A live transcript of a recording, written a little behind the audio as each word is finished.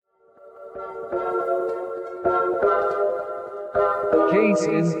Case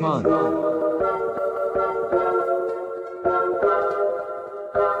in Point.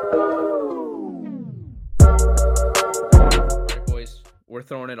 Alright, boys, we're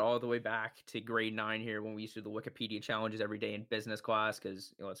throwing it all the way back to grade 9 here when we used to do the Wikipedia challenges every day in business class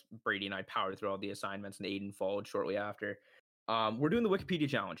because Brady and I powered through all the assignments and Aiden followed shortly after. We're doing the Wikipedia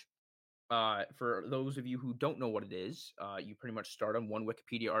challenge. For those of you who don't know what it is, you pretty much start on one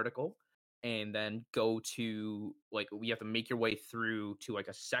Wikipedia article and then go to you have to make your way through to a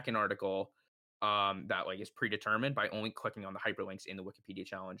second article that is predetermined by only clicking on the hyperlinks in the Wikipedia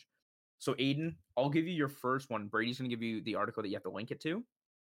challenge. So Aiden, I'll give you your first one. Brady's going to give you the article that you have to link it to.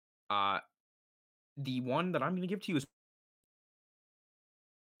 The one that I'm going to give to you is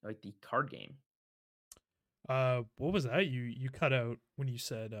the card game. What was that? You cut out when you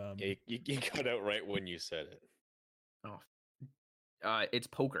said Yeah, you cut out right when you said it. Oh, it's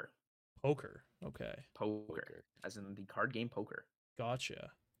poker. Poker. Okay. Poker, as in the card game poker.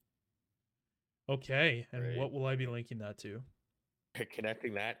 Gotcha. Okay, and Right. what will I be linking that to?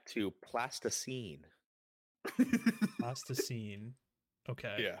 Connecting that to plasticine. Plasticine.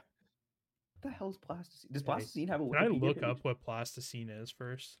 Okay. Yeah. What the hell is plasticine? Does Okay. plasticine have a Can I Wikipedia look page? up what plasticine is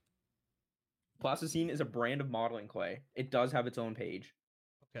first? Plasticine is a brand of modeling clay. It does have its own page.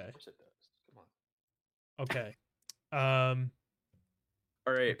 Okay. Of course it does. Come on. Okay.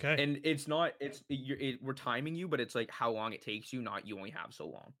 All right. Okay. And it's not. We're timing you, but it's how long it takes you. Not you only have so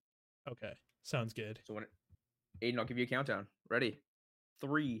long. Okay. Sounds good. So Aiden, I'll give you a countdown. Ready?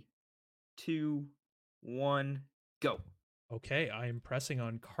 3, 2, 1, go. Okay, I am pressing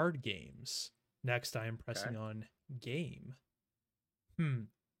on card games. Next, I am pressing on game.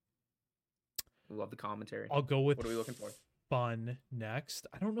 Love the commentary. I'll go with What are we looking for? Fun next.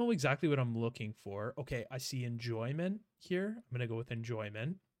 I don't know exactly what I'm looking for. Okay, I see enjoyment here. I'm gonna go with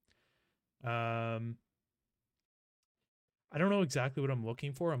enjoyment. I don't know exactly what I'm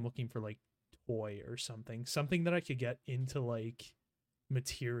looking for. I'm looking for toy or something. Something that I could get into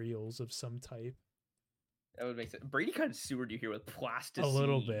materials of some type. That would make sense. Brady kind of sewered you here with plasticine. A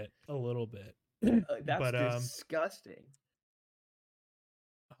little bit. That's But, disgusting.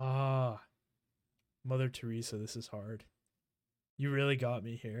 Mother Teresa, this is hard. You really got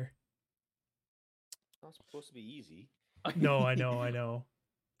me here. It's not supposed to be easy. No, I know.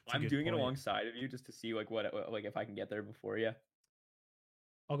 I'm doing it alongside of you just to see what if I can get there before you.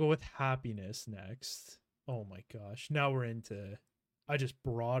 I'll go with happiness next. Oh my gosh. Now we're into I just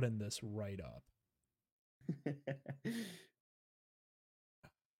broadened this right up.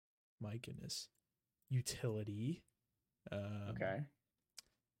 My goodness. Utility. Okay.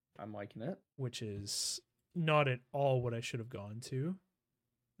 I'm liking it. Which is not at all what I should have gone to.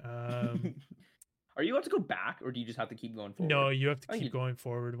 Are you allowed to go back, or do you just have to keep going forward? No, you have to keep going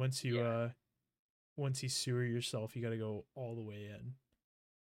forward. Once you sewer yourself, you got to go all the way in.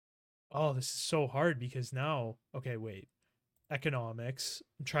 Oh, this is so hard because now, okay, wait. Economics.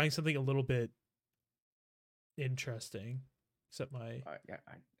 I'm trying something a little bit interesting. Except my I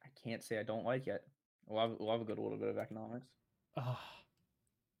can't say I don't like it. We'll have a good little bit of economics.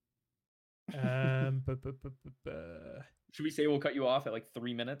 Should we say we'll cut you off at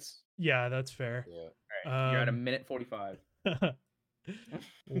 3 minutes? Yeah, that's fair. Yeah. All right, you're at 1:45.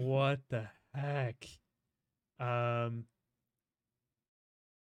 What the heck?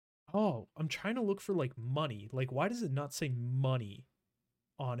 Oh, I'm trying to look for money. Why does it not say money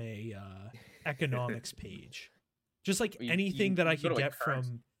on a economics page? Just anything that I could get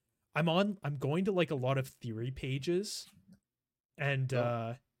from. I'm going to a lot of theory pages, and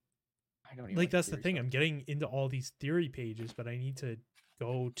I don't even that's the thing. I'm getting into all these theory pages, but I need to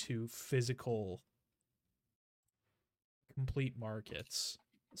go to physical complete markets.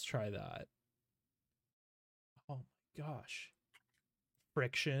 Let's try that. Oh my gosh.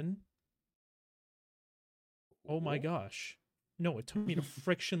 Friction. Oh my gosh. No, it took me to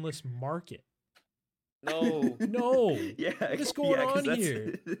frictionless market. No. Yeah. What is going on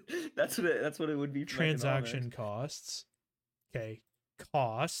here? That's what it would be. Transaction costs. Okay.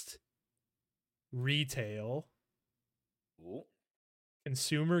 Cost. Retail. Ooh.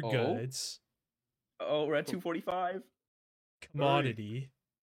 Consumer goods. Oh, we're at 2:45. Commodity.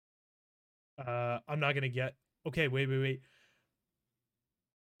 I'm not gonna get. Okay, wait.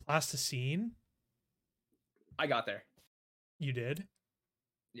 Plasticine. I got there. You did?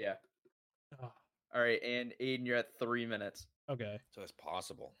 Yeah. All right, and Aiden, you're at 3 minutes. Okay. So it's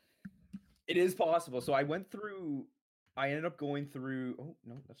possible. It is possible. So I ended up going through. Oh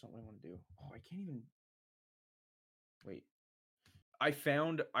no, that's not what I want to do. Oh, I can't even. Wait. I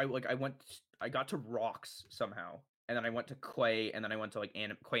got to rocks somehow, and then I went to clay, and then I went to like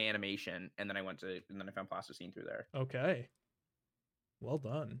clay animation, and then I found plasticine through there. Okay. Well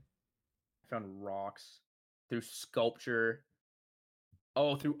done. I found rocks through sculpture.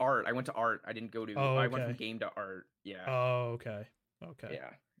 Oh, through art. I went to art. I didn't go to. Oh, I went from okay. game to art. Yeah. Oh, okay. Okay. Yeah.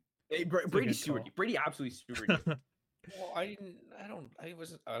 Hey, Brady super. Brady absolutely super. Well, I didn't. I don't. I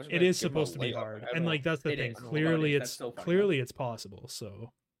wasn't. I was It is supposed to be hard, and like that's the thing. Is. Clearly, That's it's so funny, clearly it's possible.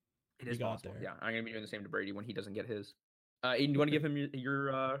 So it you is got possible. there. Yeah, I'm gonna be doing the same to Brady when he doesn't get his. Aiden, do you want to give him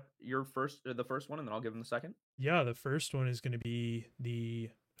your first the first one, and then I'll give him the second? Yeah, the first one is going to be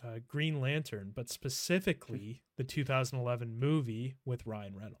the Green Lantern, but specifically the 2011 movie with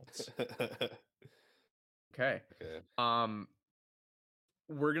Ryan Reynolds. Okay. Okay.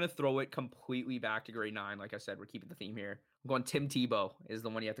 We're gonna throw it completely back to grade 9. Like I said, we're keeping the theme here. I'm going Tim Tebow is the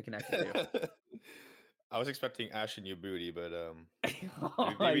one you have to connect it to. I was expecting Ashton Yabooty, but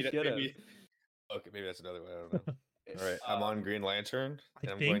maybe okay, maybe that's another one. I don't know. All right, I'm on Green Lantern,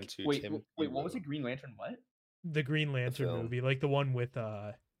 and I'm think- going to wait, Tim wait, what was Tebow. it? Green Lantern? What? The Green Lantern film. movie, like the one with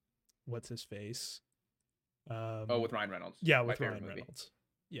what's his face? With Ryan Reynolds. Yeah, My with favorite Ryan movie. Reynolds.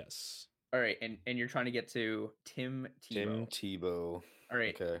 Yes. All right, and you're trying to get to Tim Tebow. Tim Tebow. All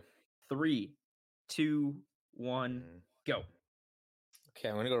right. Okay. 3, 2, 1, go. Okay,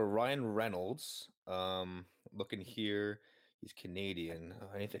 I'm gonna go to Ryan Reynolds. Looking here, he's Canadian.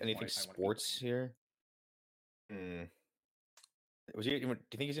 Anything sports here? Was he? Do you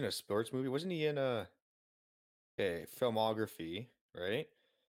think he's in a sports movie? Wasn't he in a? Okay, filmography, right?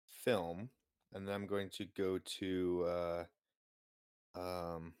 Film, and then I'm going to go to.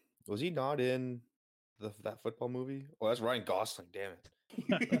 Was he not in that football movie? Oh, that's Ryan Gosling. Damn it!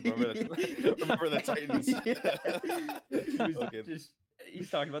 Remember the Titans. Okay.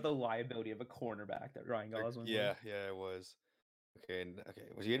 He's talking about the liability of a cornerback that Ryan Gosling. Yeah, it was. Okay,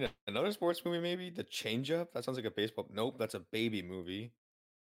 was he in another sports movie? Maybe The Change Up. That sounds like a baseball. Nope, that's a baby movie.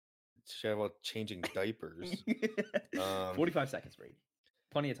 It's about changing diapers. 45 seconds, Brady.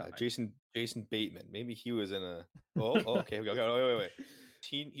 Plenty of time. Jason Bateman. Maybe he was in a. Oh, okay. Wait.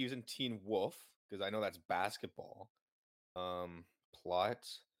 He was in Teen Wolf because I know that's basketball. Plot.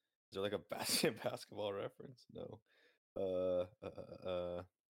 Is there like a basketball reference? No. I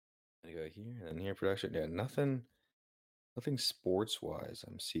go here and here production. Yeah, nothing sports wise.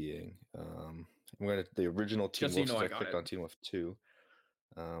 I'm seeing. I'm going to the original Teen Wolf. I clicked on Teen Wolf 2.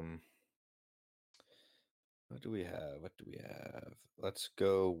 What do we have? Let's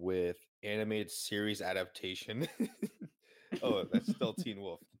go with animated series adaptation. Oh, that's still Teen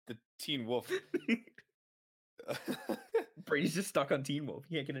Wolf. The Teen Wolf. Brady's just stuck on Teen Wolf.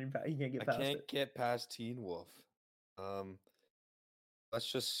 He can't get past it. I can't get past Teen Wolf.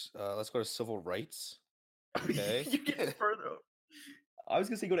 Let's go to civil rights. Okay. You're getting further. I was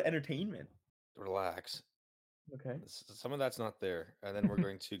gonna say go to entertainment. Relax. Okay. Some of that's not there, and then we're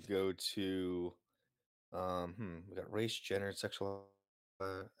going to go to. We got race, gender, sexual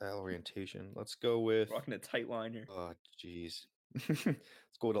orientation. Let's go with rocking a tight line here. Oh, jeez. Let's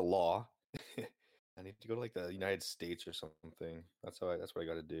go to law. I need to go to like the United States or something. That's what I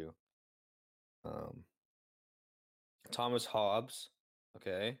got to do. Thomas Hobbes.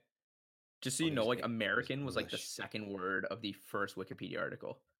 Okay. Just so you know, like American was like the second word of the first Wikipedia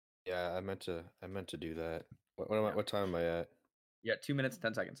article. Yeah, I meant to do that. What time am I at? Yeah, 2 minutes and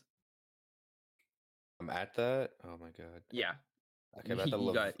 10 seconds. I'm at that. Oh my god. Yeah. Okay, I'm at the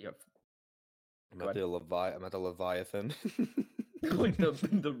Leviathan. Like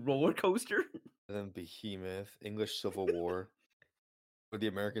the roller coaster. And then Behemoth, English Civil War. Were the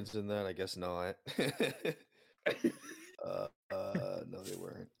Americans in that? I guess not. No, they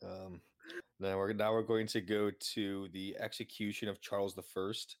weren't. Now we're going to go to the execution of Charles I.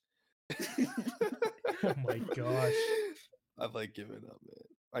 Oh my gosh. I've like given up, man.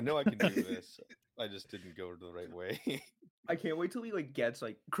 I know I can do this. I just didn't go the right way. I can't wait till he like gets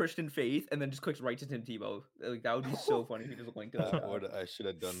like Christian faith and then just clicks right to Tim Tebow. Like that would be so funny if he just linked to that. I should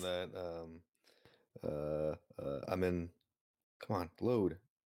have done that. I'm in. Come on, load.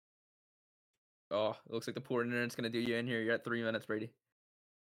 Oh, it looks like the poor internet's gonna do you in here. You're at 3 minutes, Brady.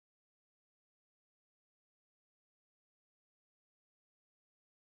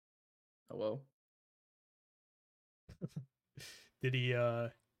 Hello. Did he?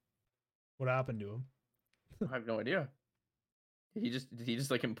 What happened to him? I have no idea. Did he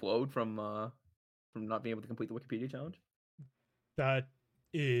just like implode from not being able to complete the Wikipedia challenge? That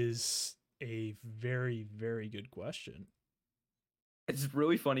is a very, very good question. It's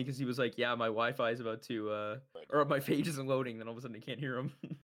really funny because he was like, "Yeah, my Wi-Fi is about to, or my page isn't loading." Then all of a sudden, I can't hear him.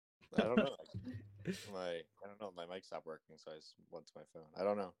 I don't know. My mic stopped working, so I just went to my phone. I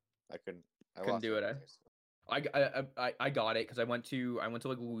don't know. I couldn't do it. I got it because I went to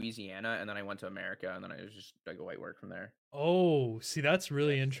like Louisiana and then I went to America and then I was just I go white work from there. Oh, see, that's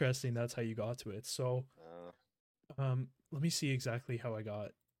really interesting. That's how you got to it. So, let me see exactly how I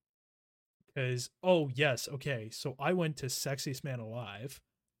got. Because yes, okay. So I went to Sexiest Man Alive,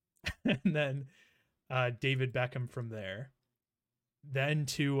 and then David Beckham from there, then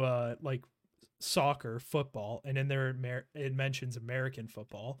to like soccer, football, and in there it mentions American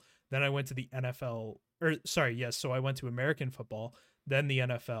football. Then I went to the NFL, or sorry, yes. So I went to American football, then the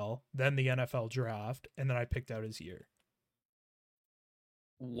NFL, then the NFL draft, and then I picked out his year.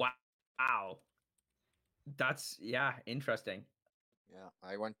 Wow, that's interesting. Yeah,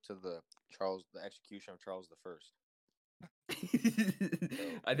 I went to the execution of Charles the First.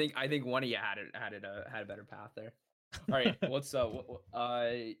 I think one of you had a better path there. All right, what's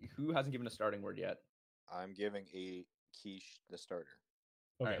who hasn't given a starting word yet? I'm giving a quiche the starter.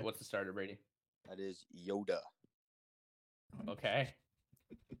 Okay. All right, what's the starter, Brady? That is Yoda. Okay.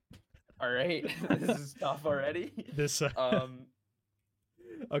 All right, this is tough already. This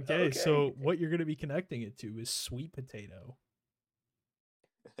okay, so what you're gonna be connecting it to is sweet potato.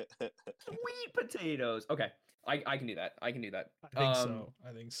 Sweet potatoes. Okay, I can do that. I can do that. I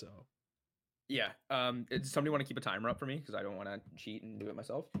think so. Yeah. Does somebody want to keep a timer up for me because I don't want to cheat and do it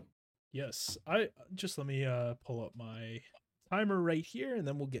myself? Yes. I just let me pull up my timer right here, and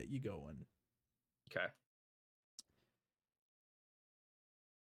then we'll get you going. Okay.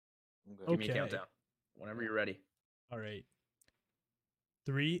 Give me a countdown whenever you're ready. All right.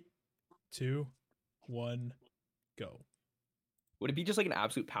 3, 2, 1, go. Would it be just like an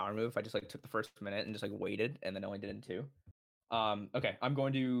absolute power move if I just like took the first minute and just like waited and then only did it in 2? Okay, I'm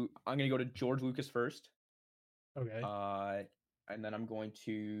gonna go to George Lucas first. Okay. And then I'm going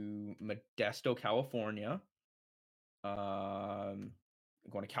to Modesto, California. I'm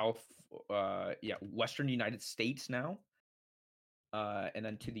going to Western United States now. And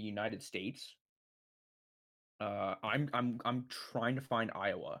then to the United States. I'm trying to find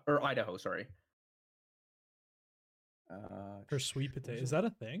Idaho, sorry. For sweet potato. Is that a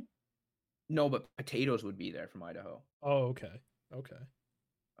thing? No, but potatoes would be there from Idaho. Oh, okay. Okay.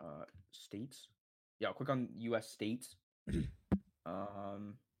 States. Yeah, I'll click on U.S. states.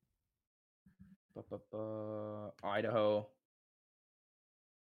 Idaho.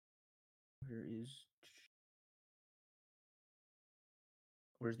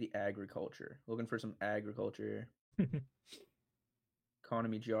 Where's the agriculture? Looking for some agriculture.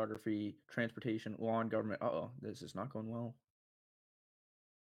 Economy, geography, transportation, law and government. This is not going well.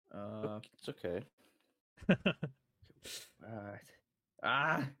 It's okay.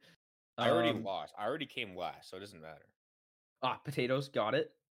 I already lost. I already came last, so it doesn't matter. Potatoes, got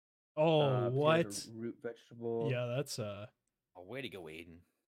it. Oh, what? Root vegetable. Yeah, that's Oh, way to go, Aiden.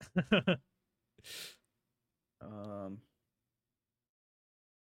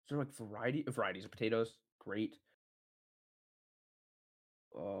 Is there like varieties of potatoes? Great.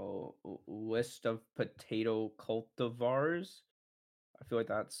 Oh, list of potato cultivars. I feel like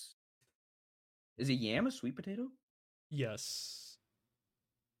that's. Is a yam a sweet potato? Yes.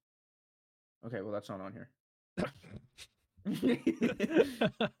 Okay, well that's not on here.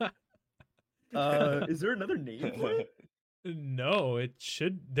 Is there another name for it? No, it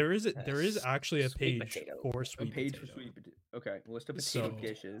should. There is actually a page for sweet potato. For sweet potato. Okay, list of potato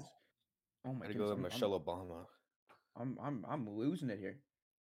dishes. Oh my god! Go to Michelle Obama. I'm losing it here.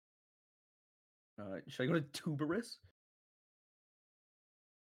 Should I go to tuberous?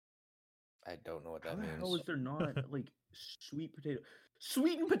 I don't know what that means. How is there not like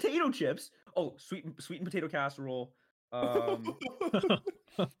sweetened potato chips? Oh, sweetened potato casserole.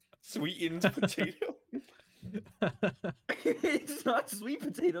 Sweetened potato. It's not sweet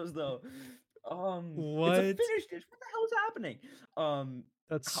potatoes though. What? It's a Finnish dish. What the hell is happening?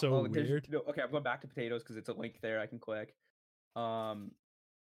 That's so weird. Okay, I'm going back to potatoes because it's a link there I can click. How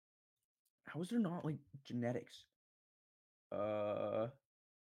is there not like genetics?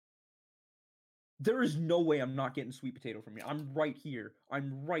 There is no way I'm not getting sweet potato from you. I'm right here.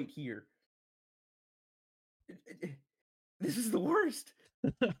 This is the worst.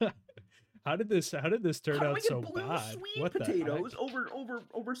 How did this turn out so bad? Sweet potatoes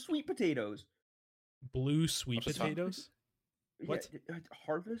over sweet potatoes. Blue sweet potatoes? What?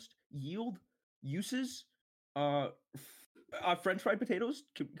 Harvest, yield, uses, French fried potatoes.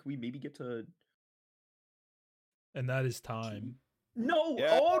 Can we maybe get to? And that is time. No!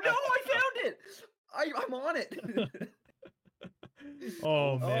 Yeah. Oh no! I found it. I'm on it.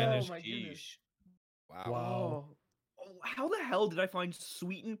 Oh man! Oh my goodness! Wow. Oh, how the hell did I find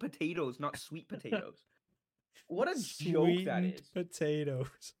sweetened potatoes, not sweet potatoes? What a joke that is. Potatoes.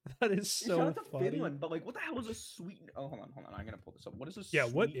 That is so Shout out to funny. Finland, but like, what the hell is a sweetened? Oh, hold on. I'm gonna pull this up. What is a Yeah,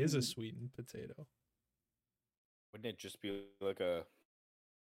 what is a sweetened potato? Wouldn't it just be like a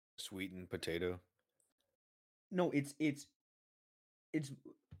sweetened potato? No, it's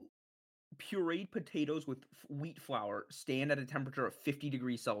pureed potatoes with wheat flour stand at a temperature of 50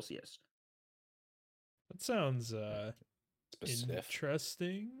 degrees Celsius. That sounds Specific.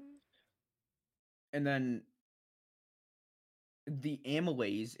 interesting. And then the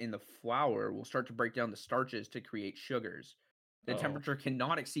amylase in the flour will start to break down the starches to create sugars. The temperature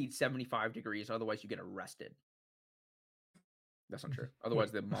cannot exceed 75 degrees, otherwise you get arrested. That's not true.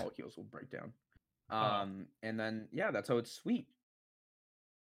 Otherwise the molecules will break down. And then that's how it's sweet.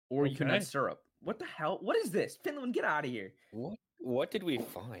 Or you can add syrup. What the hell? What is this? Finland, get out of here. What did we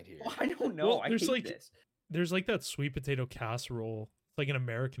find here? I don't know. Well, I hate this. There's like that sweet potato casserole. It's like an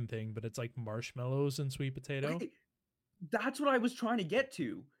American thing, but it's like marshmallows and sweet potato. That's what I was trying to get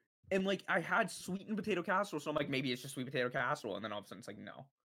to. And like I had sweetened potato casserole, so I'm like, maybe it's just sweet potato casserole, and then all of a sudden it's like, no.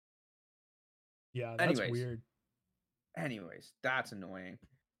 Yeah, that's weird. Anyways, that's annoying.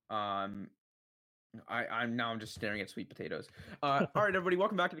 I'm just staring at sweet potatoes. All right, everybody,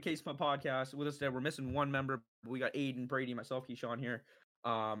 welcome back to the Case Pump Podcast. With us today, we're missing one member. We got Aiden, Brady, myself, Keyshawn here.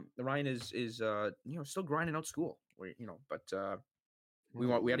 Ryan is still grinding out school. We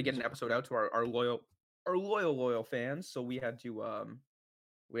had to get an episode out to our loyal fans, so we had to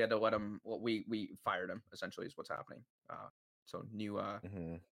let him. Well, we fired him. Essentially, is what's happening. So new.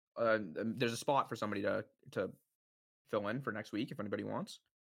 There's a spot for somebody to fill in for next week if anybody wants.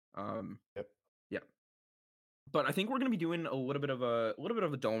 Yep. Yeah. But I think we're gonna be doing a little bit of a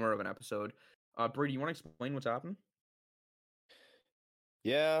domer of an episode. Brady, you want to explain what's happened?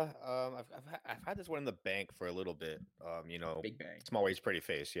 Yeah, I've had this one in the bank for a little bit. Big bang, small waist, pretty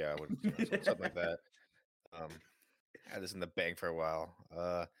face. Yeah, something like that. Had this in the bank for a while.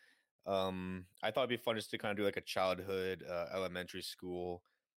 I thought it'd be fun just to kind of do like a childhood, elementary school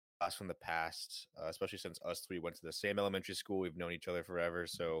class from the past, especially since us three went to the same elementary school. We've known each other forever,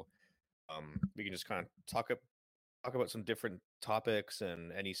 so we can just kind of talk about some different topics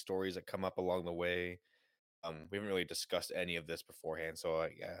and any stories that come up along the way. We haven't really discussed any of this beforehand, so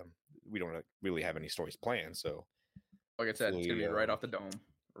we don't really have any stories planned. So, like I said, it's gonna be right off the dome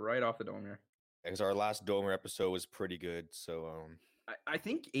here. Because our last Domer episode was pretty good, so I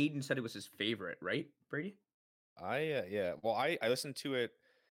think Aiden said it was his favorite, right, Brady? Yeah. Well, I listened to it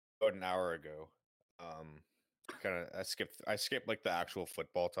about an hour ago. I skipped like the actual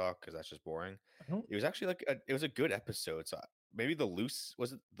football talk because that's just boring. It was actually it was a good episode. So maybe the loose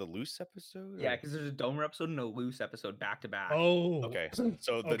episode? Yeah, because there's a Domer episode and a loose episode back to back. Oh, okay.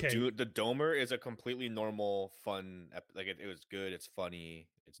 So the Domer is a completely normal, fun. It was good. It's funny.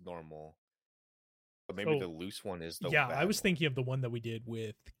 It's normal. But maybe the loose one is the bad I was one. thinking of the one that we did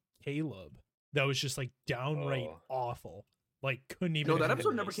with Caleb. That was just like downright awful. Like couldn't even. No, that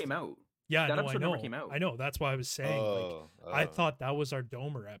episode never came out. Yeah, that episode never came out. I know. That's why I was saying. I thought that was our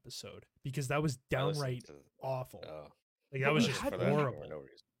Domer episode because that was downright awful. Like that was just horrible.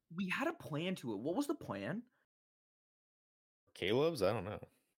 We had a plan to it. What was the plan? Caleb's? I don't know.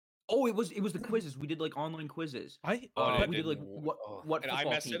 Oh, it was the quizzes. We did like online quizzes. We did like what and I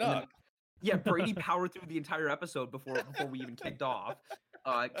messed it up. Yeah, Brady powered through the entire episode before we even kicked off.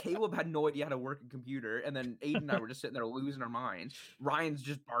 Caleb had no idea how to work a computer, and then Aiden and I were just sitting there losing our minds. Ryan's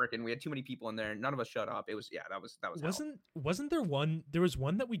just barking. We had too many people in there. None of us shut up. It was that was. Wasn't there one? There was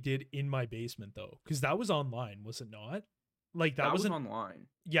one that we did in my basement though, because that was online, was it not? Like that wasn't online.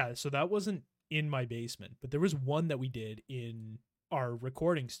 Yeah, so that wasn't in my basement, but there was one that we did in our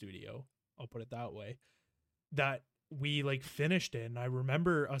recording studio. I'll put it that way. That we like finished it, and I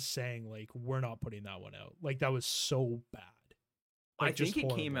remember us saying like we're not putting that one out. Like that was so bad. Like, I think it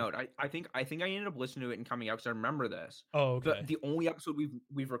came out. I think I ended up listening to it and coming out because I remember this. Oh, okay. The only episode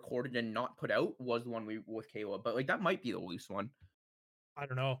we've recorded and not put out was the one with Caleb, but like that might be the loose one. I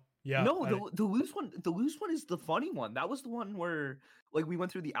don't know. Yeah. No, the loose one. The loose one is the funny one. That was the one where like we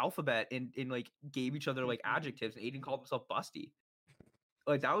went through the alphabet and like gave each other like adjectives. And Aiden called himself Busty.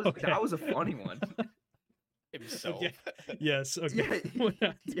 Like that was a funny one. Himself. Okay. Yes. Okay.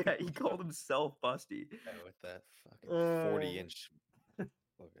 Yeah, he called himself Busty. Yeah, with that fucking 40-inch.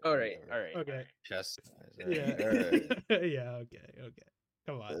 All right. Okay. Chest. Yeah. Right. Yeah. Okay.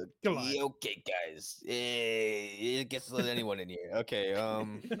 Come on. Okay, guys. It gets to let anyone in here. Okay.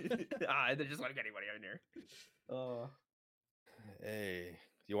 They just let anybody in here. Hey,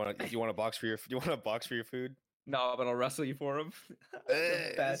 you want a box for your food? No, but I'll wrestle you for him.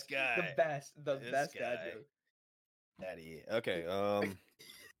 The best guy. The best guy. Daddy. Okay.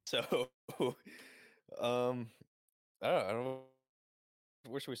 So I don't know.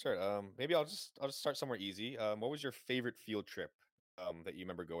 Where should we start? Maybe I'll just start somewhere easy. What was your favorite field trip that you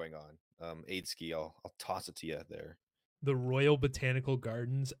remember going on? Aid ski. I'll toss it to you there. The Royal Botanical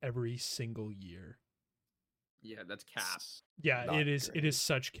Gardens every single year. Yeah, that's cap. Yeah, Not it is. It great. is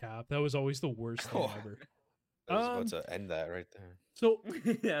such cap. That was always the worst thing Oh, ever. I was about to end that right there. So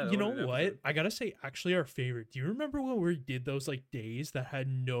Yeah, you know what an what? episode. I gotta say, actually, our favorite. Do you remember when we did those like days that had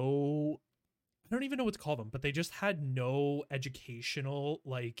no? I don't even know what to call them, but they just had no educational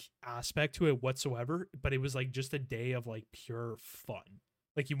like aspect to it whatsoever. But it was like just a day of like pure fun.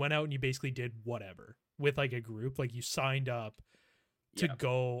 Like you went out and you basically did whatever with like a group. Like you signed up to Yeah.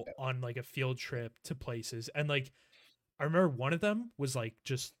 go on like a field trip to places, and like I remember one of them was like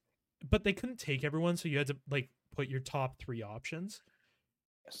just, but they couldn't take everyone, so you had to like put your top 3 options.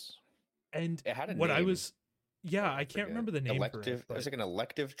 Yes. And It had a what I name. was, yeah, I can't forget. remember the name for Elective. it. But, It's like an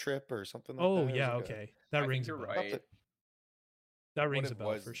elective trip or something like that. oh It was yeah, like a- okay, I that think rings a you're bell. right. That what rings a it bell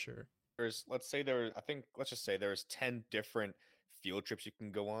was- for sure. let's say let's just say there's 10 different field trips you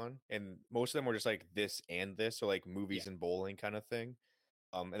can go on, and most of them were just like this and this, so like movies and bowling kind of thing.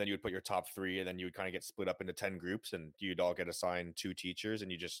 And then you would put your top 3, and then you would kind of get split up into 10 groups, and you'd all get assigned 2 teachers,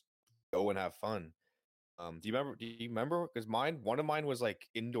 and you just go and have fun. Do you remember? Because one of mine was like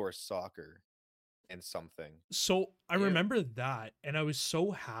indoor soccer and something. So I Yeah. remember that, and I was so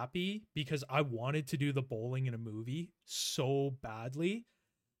happy because I wanted to do the bowling in a movie so badly.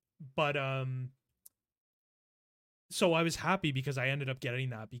 But so I was happy because I ended up getting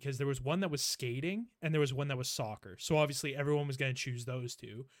that, because there was one that was skating and there was one that was soccer. So obviously everyone was going to choose those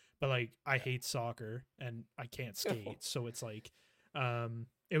two, but like I hate soccer and I can't skate. So it's like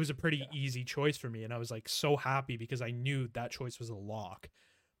it was a pretty easy choice for me, and I was like so happy because I knew that choice was a lock.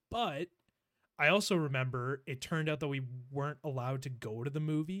 But I also remember it turned out that we weren't allowed to go to the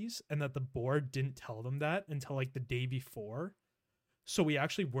movies, and that the board didn't tell them that until like the day before. So we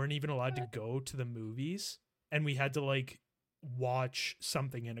actually weren't even allowed to go to the movies, and we had to like watch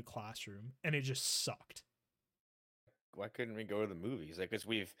something in a classroom, and it just sucked. Why couldn't we go to the movies? Like, because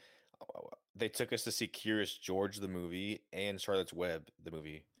they took us to see Curious George the movie and Charlotte's Web the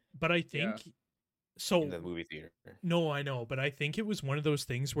movie But I Yeah. think so. in the movie theater. No, I know, but I think it was one of those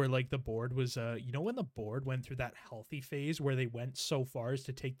things where like the board was you know when the board went through that healthy phase where they went so far as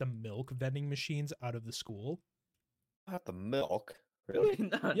to take the milk vending machines out of the school? Not the milk, really?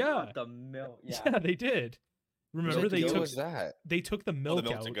 Not Yeah. the milk. Yeah, Yeah. they did. Remember What they deal took was that? they took the milk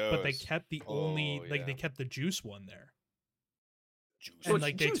milk out, to but they goes. kept the only Oh, like they yeah. kept the juice one there. Juice. So And,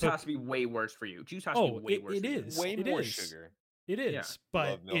 like, they juice took- has to be way worse for you. Juice has to Oh, be way worse. it for you. is. Way it more is. sugar. It is, Yeah. but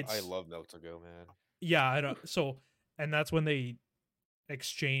Love milk. I it's love milk to go, man. yeah, I don't so and that's when they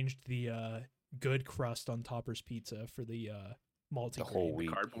exchanged the good crust on Topper's pizza for the multi The whole The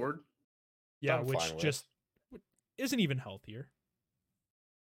week. cardboard. Yeah, I'm which fine with. just isn't even healthier.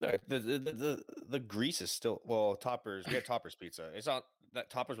 The grease is still Toppers. We had Toppers pizza. It's not that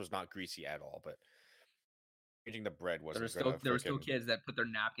Toppers was not greasy at all, but changing the bread wasn't. There were still kids that put their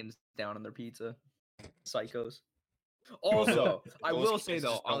napkins down on their pizza. Psychos. Those- Also, I those will say kids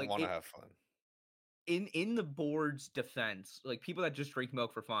though, just don't like, want to have fun. in the board's defense, like people that just drink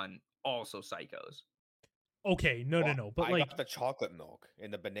milk for fun, also psychos. Okay, no, Well, but I like got the chocolate milk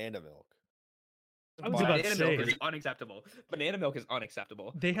and the banana milk. I was about to Banana say milk is unacceptable. Banana milk is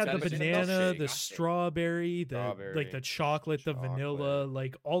unacceptable. they had the That's just banana, milkshake, the not strawberry, the like Strawberry, the chocolate, the vanilla, chocolate.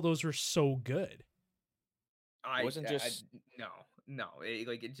 like all those were so good. wasn't just- no.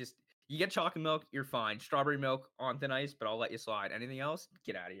 It just you get chocolate milk, you're fine. Strawberry milk on thin ice, but I'll let you slide. Anything else,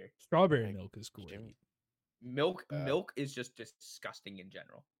 get out of here. Strawberry Like, milk is great. Jim- Milk is just disgusting in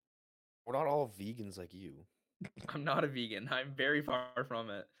general. We're not all vegans like you. I'm not a vegan. I'm very far from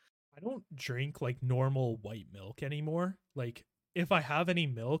it. I don't drink like normal white milk anymore. Like if I have any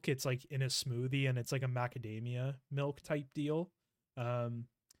milk, it's like in a smoothie and it's like a macadamia milk type deal.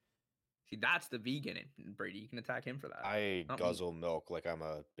 See, that's the vegan in Brady. You can attack him for that. I Not me. guzzle milk like I'm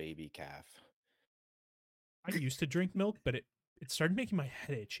a baby calf. I used to drink milk, but it started making my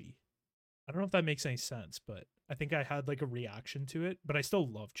head itchy. I don't know if that makes any sense, but I think I had like a reaction to it. But I still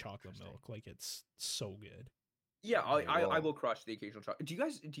love chocolate Interesting. milk. Like it's so good. Yeah, I well- will crush the occasional chocolate. Do you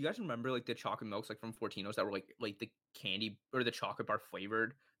guys remember like the chocolate milks like from Fortino's that were like the candy or the chocolate bar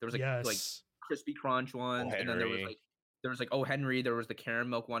flavored? There was like crispy crunch ones, and then Henry. there was like Oh Henry. There was the caramel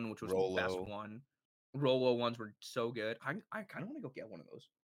milk one, which was the best Rolo. one. Rolo ones were so good. I kind of want to go get one of those.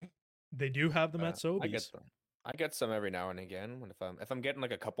 They do have them at I get Sobeys. them. I get some every now and again when if I'm getting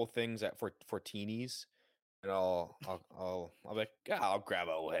like a couple things at for teenies, and I'll be like, yeah, I'll grab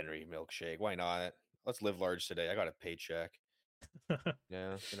a O. Henry milkshake. Why not? Let's live large today. I got a paycheck.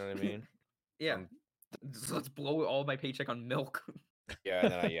 Yeah, you know what I mean. Yeah, Um, let's blow all my paycheck on milk.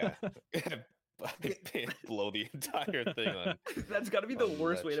 Yeah, and then blow the entire thing on. That's got to be the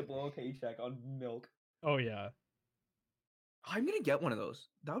worst way to leche. blow a paycheck on milk. Oh yeah. I'm gonna get one of those.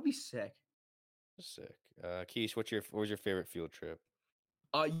 That would be sick. Sick. Keish, what was your favorite field trip?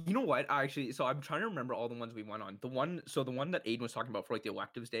 You know what? So I'm trying to remember all the ones we went on. The one that Aiden was talking about for like the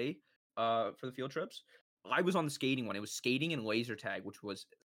electives day, for the field trips. I was on the skating one. It was skating and laser tag, which was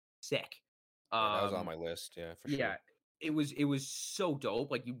sick. Yeah, that was on my list. Yeah, for Yeah, sure. it was so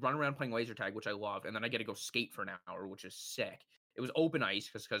dope. Like you run around playing laser tag, which I love, and then I get to go skate for an hour, which is sick. It was open ice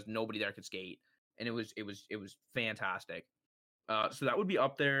because nobody there could skate, and it was fantastic. So that would be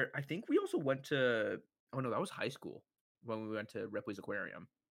up there. I think we also went to. Oh no, that was high school when we went to Ripley's Aquarium.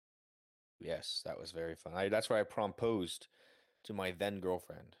 Yes, that was very fun. That's where I proposed to my then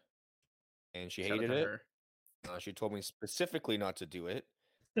girlfriend, and she Shout out hated to it. her. She told me specifically not to do it,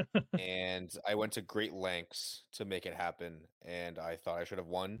 and I went to great lengths to make it happen. And I thought I should have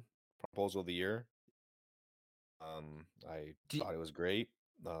won proposal of the year. I thought it was great.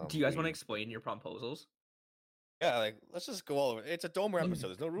 Do you guys want to explain your proposals? Yeah, like let's just go all over. It's a Domer episode.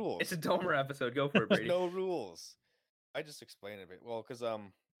 There's no rules. It's a Domer episode. Go for it, Brady. There's no rules. I just explain it a bit. Well, because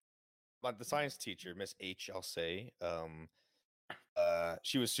the science teacher, Miss H, I'll say,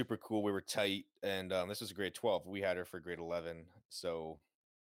 she was super cool. We were tight, and this was grade 12. We had her for grade 11. So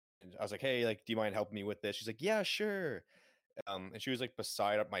I was like, hey, like, do you mind helping me with this? She's like, yeah, sure. And she was like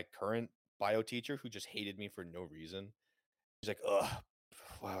beside my current bio teacher who just hated me for no reason. She's like, ugh,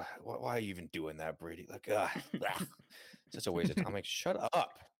 why are you even doing that, Brady? Like, such a waste of time. I'm like, shut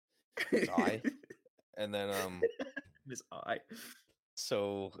up. I. And then Miss I.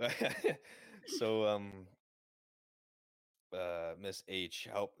 So Miss H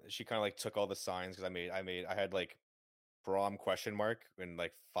she kind of like took all the signs because I had like prom question mark and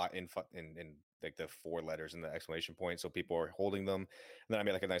like in like the 4 letters in the exclamation point, so people were holding them, and then I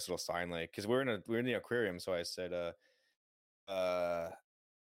made like a nice little sign, like because we're in the aquarium, so I said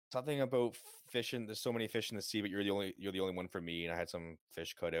something about fishing. There's so many fish in the sea, but you're the only one for me, and I had some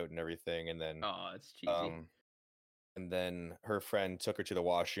fish cut out and everything, and then it's cheesy. And then her friend took her to the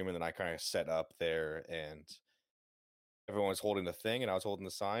washroom, and then I kind of set up there, and everyone was holding the thing, and I was holding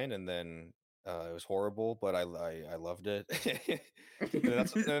the sign, and then it was horrible, but I loved it.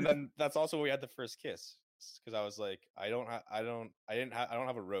 and then that's also where we had the first kiss, because I was like, I don't have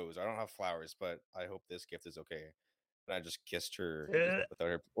a rose, I don't have flowers, but I hope this gift is okay. And I just kissed her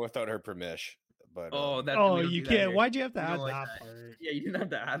without her permission. But you can't. Why'd you have to add that part? Yeah, you didn't have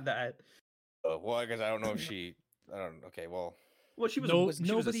to add that. Well, I guess I don't know if she. I don't. Okay, well, she was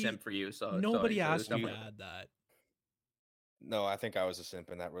a simp for you, so nobody asked you to add that. No, I think I was a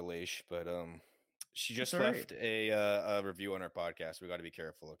simp in that relation, but she just left a review on our podcast. We got to be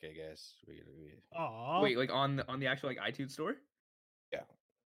careful, okay, guys? Wait, like on the actual like iTunes store? Yeah.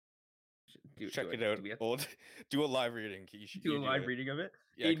 Check it out. Do a live reading. Do a live reading of it.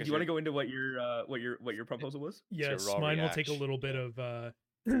 Yeah. Aiden, do you want to go into what your proposal was? Yes, mine will take a little bit of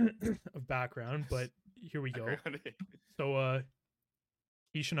of background, but here we go. So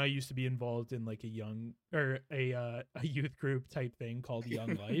Ish and I used to be involved in like a youth group type thing called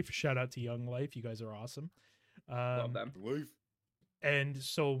Young Life. Shout out to Young Life. You guys are awesome. Love them. And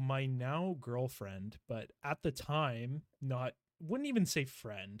so my now girlfriend, but at the time, wouldn't even say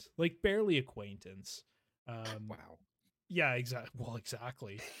friend, like barely acquaintance. Wow. Yeah, exactly. Well,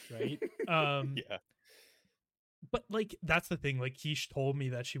 exactly. Right. Yeah. But like that's the thing. Like Keish told me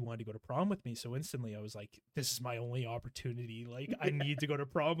that she wanted to go to prom with me, so instantly I was like, "This is my only opportunity. Like I need to go to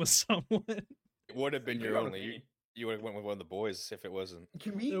prom with someone." It would have been your only. You would have went with one of the boys if it wasn't.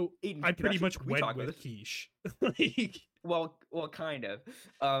 Can we? So Aiden, I pretty much went with Keish. Like, well, kind of.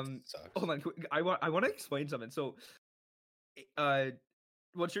 Hold on. I want to explain something. So,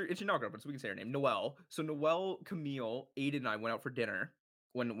 it's your now girlfriend, so we can say her name, Noelle. So Noelle, Camille, Aiden, and I went out for dinner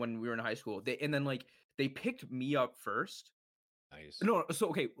when we were in high school. They picked me up first. Nice. No, so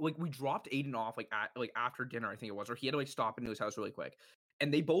okay, like we dropped Aiden off after dinner, I think it was, or he had to like stop into his house really quick,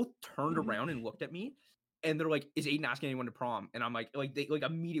 and they both turned around and looked at me, and they're like, "Is Aiden asking anyone to prom?" And I'm like they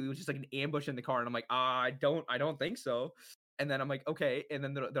immediately, it was just like an ambush in the car, and I'm like, I don't think so. And then I'm like, okay, and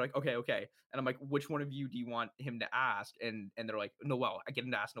then they're like, okay, and I'm like, which one of you do you want him to ask? And they're like, Noelle. I get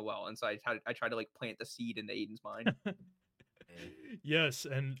him to ask Noelle, and so I tried to like plant the seed into Aiden's mind. Yes,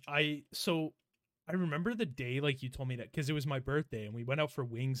 and I remember the day, like you told me that, because it was my birthday and we went out for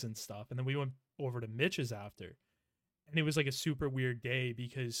wings and stuff, and then we went over to Mitch's after, and it was like a super weird day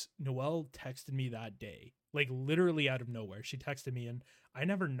because Noelle texted me that day, like literally out of nowhere. She texted me and I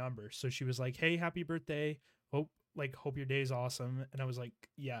never number, so she was like, "Hey, happy birthday! Hope your day's awesome." And I was like,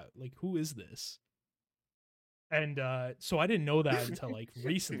 "Yeah, like who is this?" And so I didn't know that until like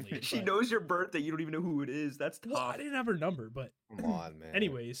recently. She but- knows your birthday. You don't even know who it is. That's tough. Well, I didn't have her number, but Come on, man.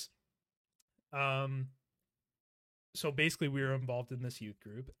 anyways, so basically we were involved in this youth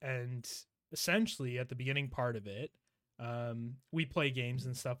group, and essentially at the beginning part of it, we play games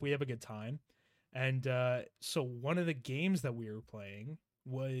and stuff. We have a good time. And so one of the games that we were playing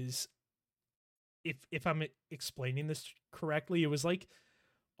was, if I'm explaining this correctly, it was like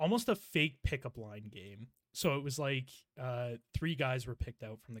almost a fake pickup line game. So it was like 3 guys were picked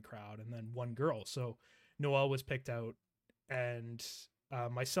out from the crowd and then 1 girl. So Noelle was picked out, and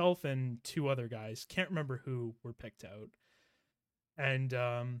myself and 2 other guys, can't remember who, were picked out.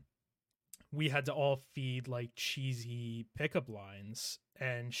 And we had to all feed like cheesy pickup lines,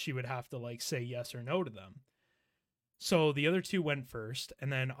 and she would have to like say yes or no to them. So the other 2 went first,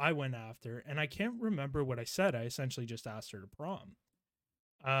 and then I went after, and I can't remember what I said. I essentially just asked her to prom.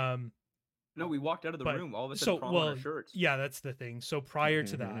 No, we walked out of the but- room. All of a so, sudden, prom on well, our shirts. Yeah, that's the thing. So prior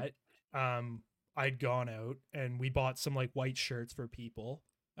to Mhm. that, I'd gone out and we bought some like white shirts for people,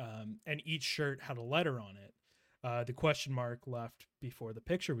 and each shirt had a letter on it. The question mark left before the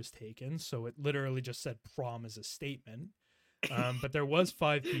picture was taken, so it literally just said prom as a statement. But there was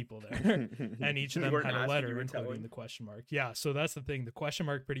 5 people there, and each of You them weren't had a asking, you letter, were including telling. the question mark. Yeah, so that's the thing. The question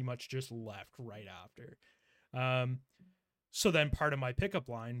mark pretty much just left right after. So then part of my pickup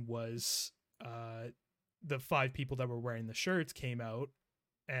line was the 5 people that were wearing the shirts came out,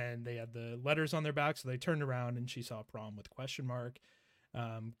 and they had the letters on their back. So they turned around and she saw prom with question mark,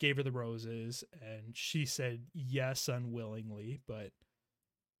 gave her the roses, and she said yes unwillingly. But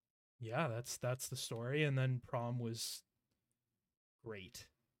yeah, that's the story. And then prom was great,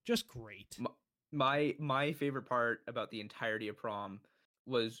 just great. My favorite part about the entirety of prom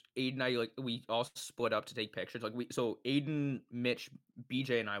was Aiden and I, like, we all split up to take pictures. Like, so Aiden, Mitch,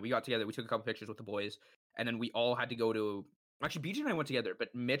 BJ, and I, we got together. We took a couple pictures with the boys, and then we all had to go to. Actually, BJ and I went together,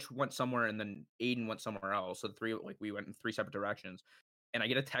 but Mitch went somewhere, and then Aiden went somewhere else. So the 3, like, we went in 3 separate directions. And I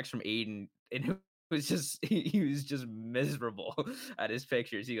get a text from Aiden, and it was just he was just miserable at his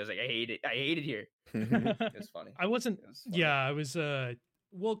pictures. He goes like, I hate it here. It was funny. I wasn't. It was funny. Yeah, I was.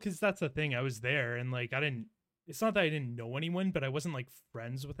 Well, because that's the thing. I was there, and like I didn't. It's not that I didn't know anyone, but I wasn't like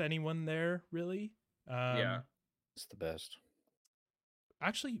friends with anyone there really. Yeah. It's the best.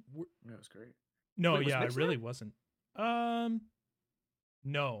 Actually, It was great. no, Wait, was yeah, I Mitch really there? wasn't.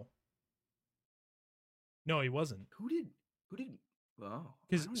 No, he wasn't. Who did? Wow.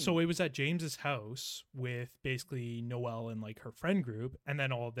 Because so it was at James's house with basically Noelle and like her friend group, and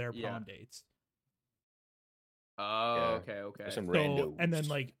then all of their Yeah. prom dates. Oh, Yeah. okay. Some So randos. and then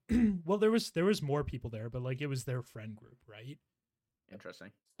like, well, there was more people there, but like it was their friend group, right?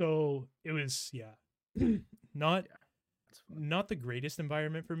 Interesting. So it was not That's fun. not the greatest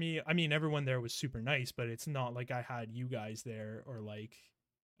environment for me. I mean, everyone there was super nice, but it's not like I had you guys there or like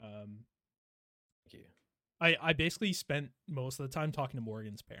Thank you. I basically spent most of the time talking to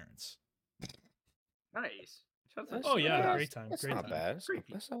Morgan's parents. Nice. Shout out to- That's Oh, yeah, shout out- great time. That's Great not time. bad. That's, Great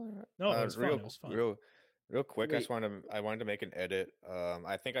that's all right. No, it was fun, real, it was fun. Real quick, Wait. I wanted to make an edit.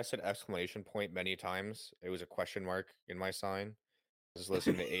 I think I said exclamation point many times. It was a question mark in my sign. I was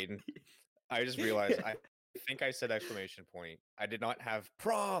listening to Aiden. I just realized I think I said exclamation point. I did not have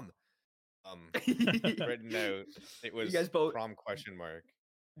prom. Written out. It was guys both- prom question mark.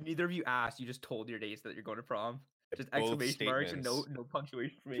 Neither of you asked. You just told your dates that you're going to prom. Just Both exclamation marks and statements. no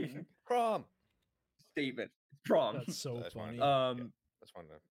punctuation for Aiden. Prom. Statement. Prom. That's so That's funny. fine. That's one.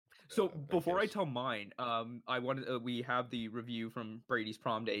 So before I tell mine, I wanted we have the review from Brady's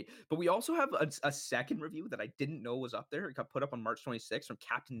prom date, but we also have a second review that I didn't know was up there. It got put up on March 26th from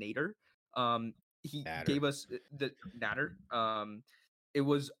Captain Nader. He Natter. gave us the Natter. It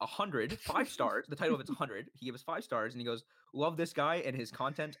was 100, 5 stars. The title of it's 100. He gave us 5 stars, and he goes, "Love this guy and his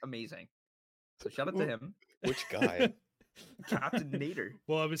content, amazing." So shout out to him, Which guy? Captain Nader.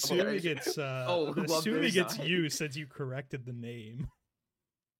 Well, I'm assuming guys. it's Oh, I'm love assuming this it's guy. you since you corrected the name.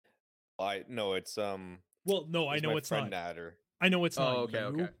 No, it's Well, no, I it's know my it's friend not. Natter. I know it's not Oh, okay, you,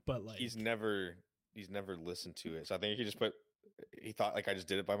 okay. but like He's never listened to it. So I think he just he thought like I just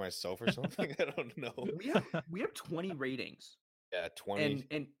did it by myself or something. I don't know. We have 20 ratings. Yeah, 20.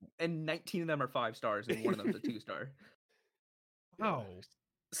 And 19 of them are 5 stars and one of them's a 2-star. wow.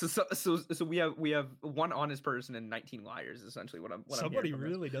 So we have one honest person and 19 liars. Essentially, what I'm Somebody hearing from this.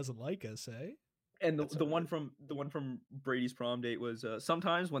 really doesn't like us, eh? And That's the one alright. from Brady's prom date was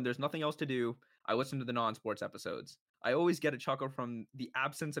sometimes when there's nothing else to do, I listen to the non-sports episodes. I always get a chuckle from the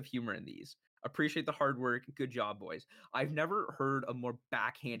absence of humor in these. Appreciate the hard work. Good job, boys. I've never heard a more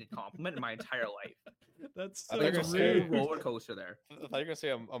backhanded compliment in my entire life. That's I so thought you were It's a gonna say- whole roller coaster there. I thought you were gonna say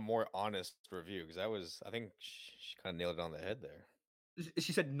a more honest review because I think she kind of nailed it on the head there.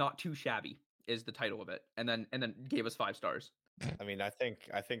 She said not too shabby is the title of it, and then gave us 5 stars. I mean, I think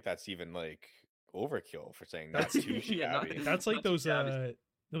that's even like overkill for saying not too Yeah, not- shabby. That's like Not too shabby.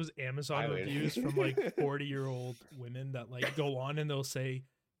 those Amazon I would. reviews from like 40-year-old women that like go on and they'll say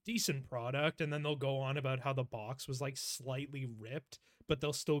decent product, and then they'll go on about how the box was like slightly ripped, but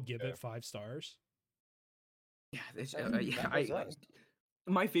they'll still give Yeah. it 5 stars. Yeah, it's, That was us.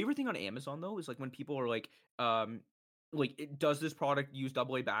 my favorite thing on Amazon though is like when people are like, does this product use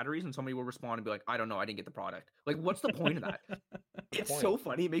AA batteries? And somebody will respond and be like, I don't know, I didn't get the product. Like, what's the point of that? It's so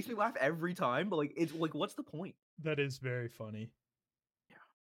funny. It makes me laugh every time, but like, it's like, what's the point? That is very funny.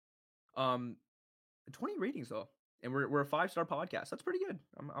 20 ratings though, and we're a 5-star podcast. That's pretty good.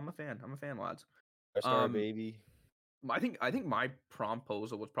 I'm a fan. I'm a fan, lads. Star baby. I think my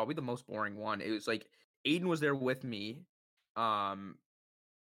promposal was probably the most boring one. It was like Aiden was there with me, and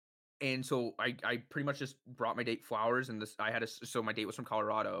so I pretty much just brought my date flowers, and so my date was from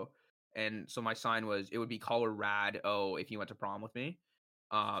Colorado, and so my sign was it would be Colorado if you went to prom with me.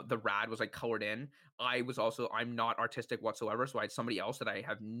 The rad was like colored in. I'm not artistic whatsoever, so I had somebody else that I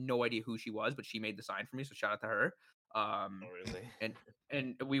have no idea who she was, but she made the sign for me, so shout out to her. Oh, really?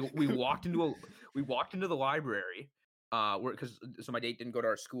 And we walked into the library, because my date didn't go to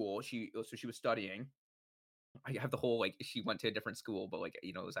our school. She was studying. I have the whole like she went to a different school, but like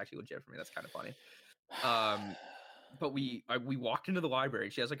it was actually legit for me. That's kind of funny. But we walked into the library.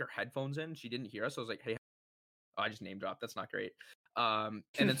 She has like her headphones in. She didn't hear us. So I was like, hey, I just name dropped. That's not great. And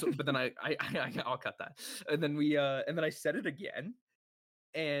then but then I'll cut that. And then I said it again,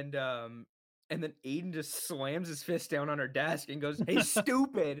 and then Aiden just slams his fist down on her desk and goes, "Hey,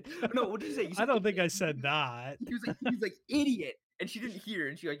 stupid!" No, what did he say? He I said, don't think I said that. He was like idiot, and she didn't hear,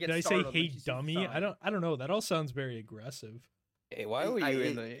 and she like gets Did I say startled when hey she sees the dummy? sign. I don't know. That all sounds very aggressive. Hey, why were you I-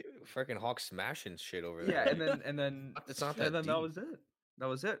 in the freaking Hawk smashing shit over there? Yeah, and then It's not that and then that deep. was it. That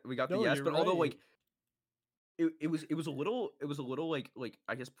was it. We got the No, yes, you're but although right. like it was a little like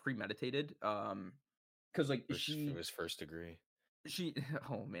I guess premeditated. Because like It was first degree. she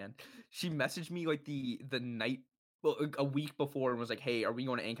oh man, she messaged me like the night, well, a week before, and was like, hey, are we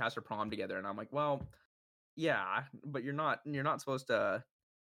going to Ancaster prom together? And I'm like, well, yeah, but you're not supposed to.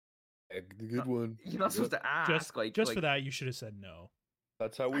 Good one. You're not supposed to ask. Just for that, you should have said no,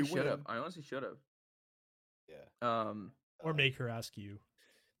 That's how I we should win. have. I honestly should have. Yeah. or make her ask you,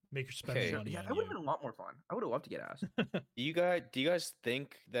 make her spend Okay. money Yeah, on that would have you. been a lot more fun. I would have loved to get asked. Do you guys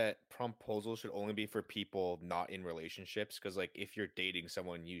think that promposal should only be for people not in relationships? Because like if you're dating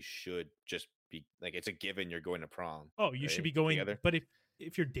someone, you should just be like it's a given you're going to prom. Oh, you should right? be going. Together? But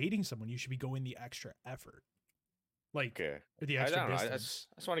if you're dating someone, you should be going the extra effort, like Okay. or the I extra don't know. I distance.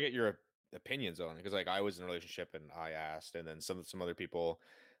 just want to get your opinions on it because like I was in a relationship and I asked, and then some other people,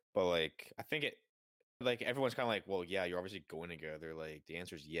 but like I think it like everyone's kind of like, well, yeah, you're obviously going together. Like the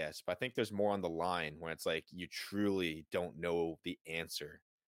answer is yes, but I think there's more on the line when it's like you truly don't know the answer,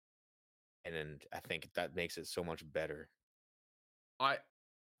 and then I think that makes it so much better. I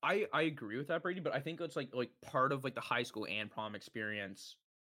agree with that, Brady, but I think it's like part of like the high school and prom experience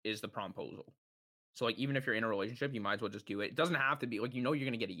is the promposal. So like even if you're in a relationship, you might as well just do it. It doesn't have to be like you're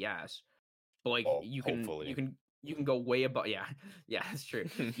gonna get a yes, but like Oh, you can hopefully. you can go way above. Yeah, yeah, that's true.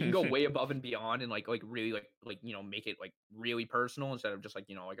 You can go way above and beyond and like really like make it like really personal instead of just like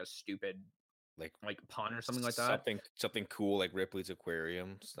like a stupid like pun or something like that. Something cool like Ripley's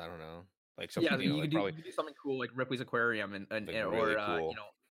Aquariums. I don't know. Like Yeah, something you like can probably do something cool like Ripley's Aquarium and like or really cool.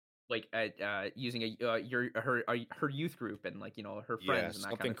 like at using her youth group and like her friends Yeah, and that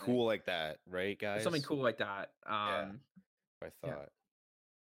something kind of thing. cool like that, right, guys? Something cool like that. I Yeah. thought.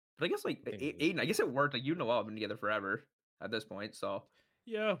 But I guess like think Aiden, I guess it worked. Like you and Noel have been together forever at this point, so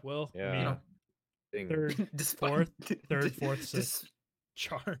Yeah, well, Yeah. I you mean, know, Thing. third, despite third, fourth, sixth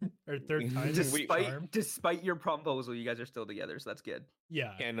charm or third time is charm. despite your proposal, you guys are still together, so that's good.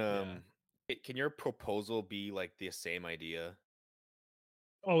 Yeah. Can yeah. can your proposal be like the same idea?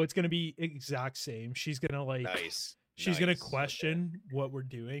 Oh, it's gonna be exact same. She's gonna like Nice. she's gonna Nice. Okay. question what we're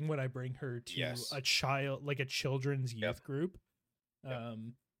doing when I bring her to Yes. a child like a children's youth Yep. group. Yep.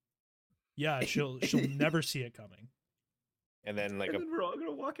 Yeah, she'll never see it coming. And then like And a then we're all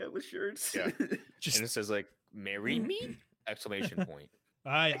gonna walk out with shirts. Yeah. Just and it says like marry me exclamation point.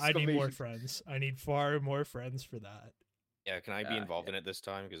 I need more exclamation. friends. I need far more friends for that. Yeah, can I be involved in it this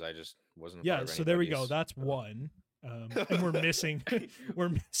time? Because I just wasn't. a part Yeah, of so any there we go. previous- That's one. And we're missing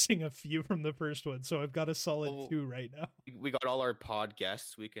a few from the first one, so I've got a solid 2 right now. We got all our pod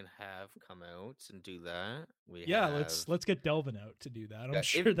guests we can have come out and do that. Let's get Delvin out to do that. I'm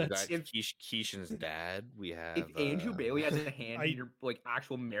sure that's Keishan's dad. We have if Andrew Bailey has a hand in your like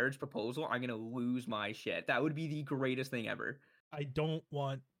actual marriage proposal, I'm gonna lose my shit. That would be the greatest thing ever. I don't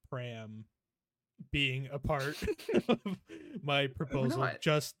want Pram being a part of my proposal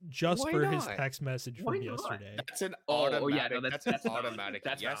just for his text message from yesterday. That's an automatic. That's automatic.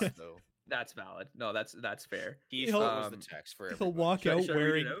 That's yes, valid. Though. That's valid. No, that's fair. He's was the text for everybody. He'll walk out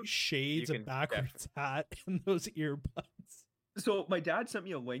wearing shades, a backwards hat, and those earbuds. So my dad sent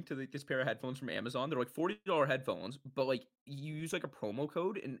me a link to this pair of headphones from Amazon. They're like $40 headphones, but like you use like a promo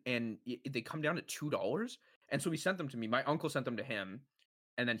code and they come down to $2. And so he sent them to me. My uncle sent them to him.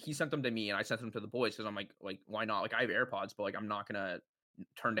 And then he sent them to me, and I sent them to the boys because I'm like, why not? Like, I have AirPods, but like, I'm not gonna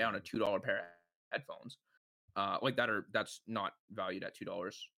turn down a $2 pair of headphones, that's not valued at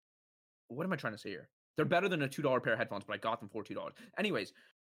 $2. What am I trying to say here? They're better than a $2 pair of headphones, but I got them for $2. Anyways,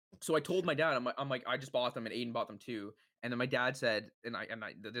 so I told my dad, I'm like, I just bought them, and Aiden bought them too. And then my dad said,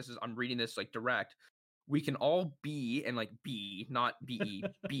 I'm reading this like direct. We can all be not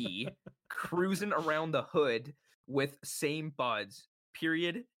be cruising around the hood with same buds.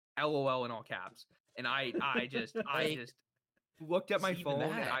 Period. LOL in all caps. And I just looked at my phone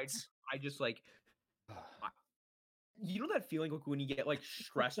and I just like, you know that feeling like when you get like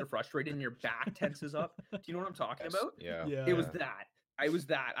stressed or frustrated and your back tenses up? Do you know what I'm talking about? Yeah. It was that.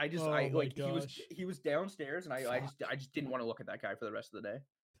 He was downstairs and I just didn't want to look at that guy for the rest of the day.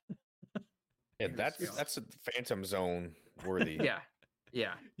 Yeah, that's a Phantom Zone worthy. Yeah.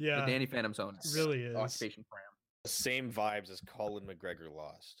 The Danny Phantom Zone. It really is. Occupation Pram. The same vibes as Colin McGregor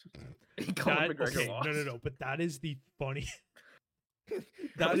lost. No, but that is the funny.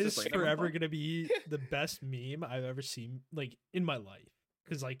 That is forever gonna be the best meme I've ever seen, like in my life,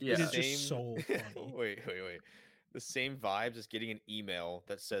 because like it is just so funny. Wait. The same vibes as getting an email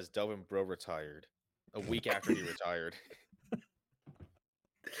that says Delvin Bro retired a week after he retired.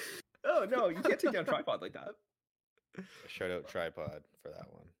 Oh no, you can't take down Tripod like that. Shout out Tripod for that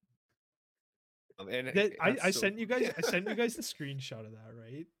one. I sent you guys the screenshot of that,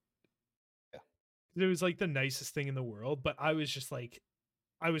 right? Yeah. It was like the nicest thing in the world, but I was just like,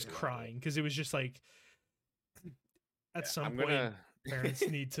 I was crying because it was just like, at some point, parents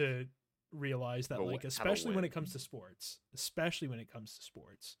need to realize that, like, especially when it comes to sports,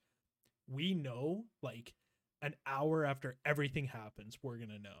 we know like an hour after everything happens, we're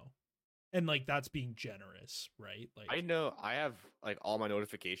gonna know. And like that's being generous, right? Like I know I have like all my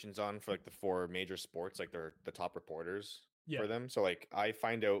notifications on for like the 4 major sports, like they're the top reporters for them. So like I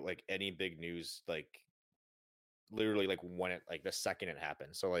find out like any big news like literally like when it like the second it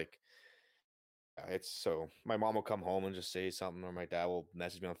happens. So like my mom will come home and just say something, or my dad will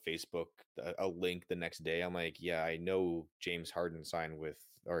message me on Facebook a link the next day. I'm like, yeah, I know James Harden signed with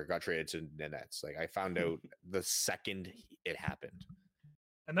or got traded to the Nets. Like I found out the second it happened.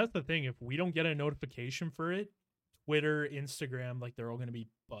 And that's the thing, if we don't get a notification for it, Twitter, Instagram, like they're all going to be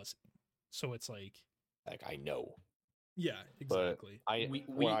buzzing. So it's like I know. Yeah, exactly.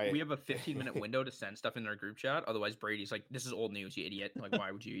 We have a 15-minute window to send stuff in our group chat. Otherwise, Brady's like, "This is old news, you idiot." Like,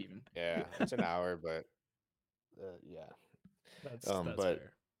 why would you even? Yeah, it's an hour, but yeah. That's but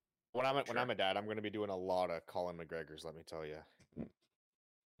fair. When I'm a dad, I'm going to be doing a lot of Colin McGregor's. Let me tell you,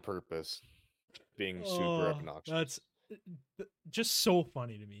 purpose being super obnoxious. That's just so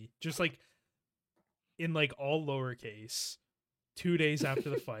funny to me. Just like in like all lowercase, 2 days after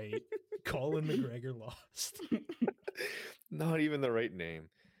the fight, Colin McGregor lost. Not even the right name.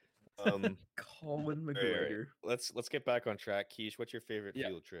 Colin McGregor. Right. Let's get back on track. Keish, what's your favorite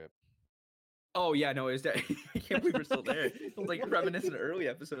field trip? Oh yeah, no, is that I can't believe we're still there. It's like reminiscent of early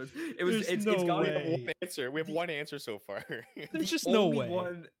episodes. It's got one answer. We have one answer so far. There's just no way.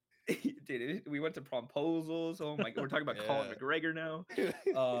 One, dude, we went to promposals. Oh my god, we're talking about Colin McGregor now.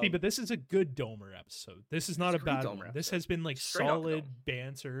 See, but this is a good Domer episode. This is not a bad one. This has been like solid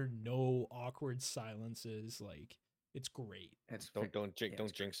banter, no awkward silences. Like it's great. Don't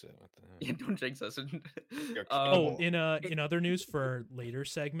jinx it. Yeah, don't jinx us. In other news for our later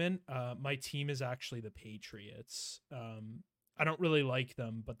segment, my team is actually the Patriots. I don't really like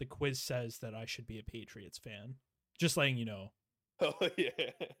them, but the quiz says that I should be a Patriots fan. Just letting you know. Oh yeah.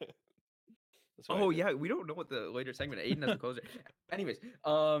 Yeah, we don't know what the later segment. Aiden has the closer. Anyways,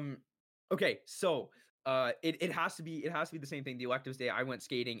 okay, so it has to be the same thing. The electives day, I went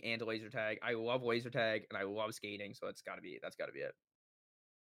skating and laser tag. I love laser tag and I love skating, so that's gotta be it.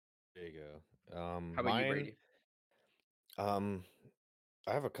 There you go. How about you, Brady?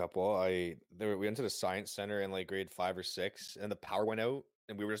 I have a couple. We went to the science center in like grade 5 or 6, and the power went out,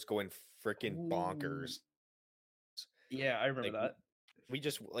 and we were just going freaking Ooh. bonkers. Yeah, I remember Like that. we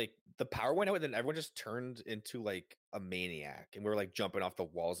just like the power went out, and then everyone just turned into like a maniac, and we were like jumping off the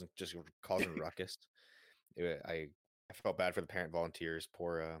walls and just causing ruckus. I felt bad for the parent volunteers,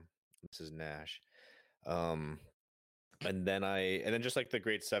 poor Mrs. Nash. Um, and then just like the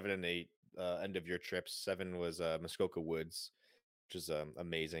grade 7 and 8 end of year trips. 7 was Muskoka Woods, which is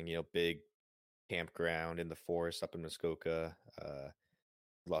amazing. Big campground in the forest up in Muskoka.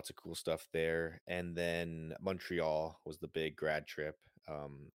 Lots of cool stuff there. And then Montreal was the big grad trip.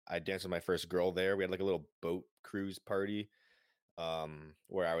 I danced with my first girl there. We had like a little boat cruise party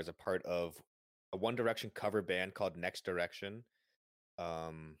where I was a part of a One Direction cover band called Next Direction.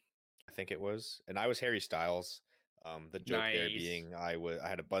 I think it was, and I was Harry Styles. The joke there being I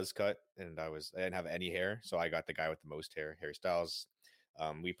had a buzz cut and I didn't have any hair, so I got the guy with the most hair, Harry Styles.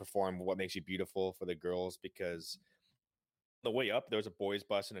 We performed "What Makes You Beautiful" for the girls because the way up there was a boys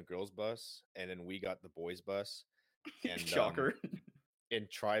bus and a girls bus, and then we got the boys bus. And Shocker. In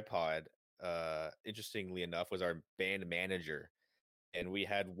Tripod, interestingly enough, was our band manager. And we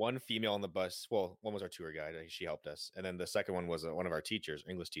had one female on the bus. Well, one was our tour guide. She helped us. And then the second one was one of our teachers,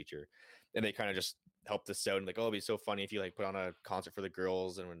 English teacher. And they kind of just helped us out. And like, oh, it'd be so funny if you like put on a concert for the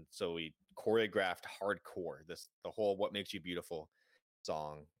girls. And so we choreographed hardcore the whole "What Makes You Beautiful"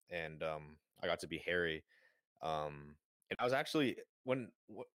 song. And I got to be Harry. And I was actually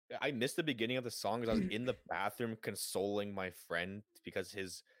I missed the beginning of the song because I was in the bathroom consoling my friend because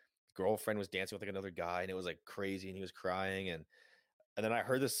his girlfriend was dancing with like another guy, and it was like crazy, and he was crying. And then I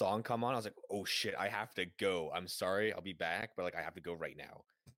heard the song come on. I was like, oh shit, I have to go. I'm sorry, I'll be back, but like I have to go right now.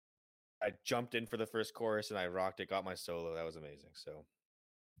 I jumped in for the first chorus and I rocked it, got my solo. That was amazing. So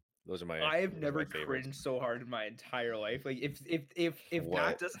those are my I have never cringed so hard in my entire life. Like if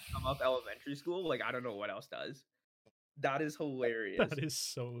that doesn't come up elementary school, like I don't know what else does. That is hilarious. That is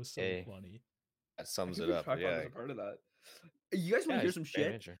so funny. That sums it up. Yeah, as a part of that. You guys want to hear some shit?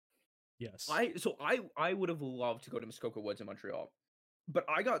 Manager. Yes. I would have loved to go to Muskoka Woods in Montreal, but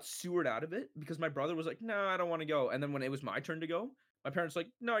I got sewered out of it because my brother was like, "No, I don't want to go." And then when it was my turn to go, my parents were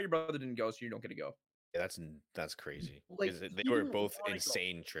like, "No, your brother didn't go, so you don't get to go." Yeah, that's crazy. Like they were both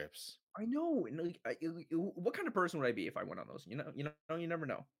insane trips. I know. And like, what kind of person would I be if I went on those? You never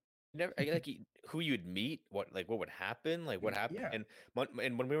know. Never like who you'd meet, what would happen, like what happened. Yeah. And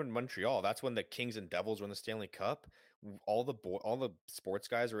when we were in Montreal, that's when the Kings and Devils were in the Stanley Cup. All the sports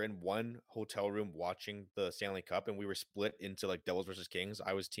guys were in one hotel room watching the Stanley Cup, and we were split into like Devils versus Kings.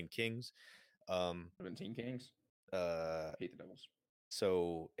 I was Team Kings. I've been Team Kings. I hate the Devils.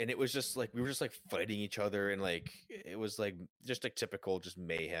 So, and it was just like we were just like fighting each other, and like it was like just like typical just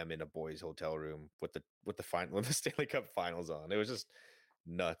mayhem in a boys' hotel room with the Stanley Cup finals on. It was just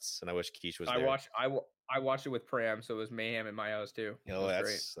nuts, and I wish Keish was there. I watched it with Pram, so it was mayhem in my house too.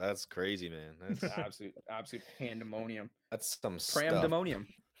 That's crazy, man. That's absolute pandemonium. That's some Pram-demonium.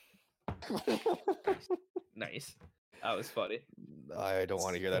 Nice. That was funny. I don't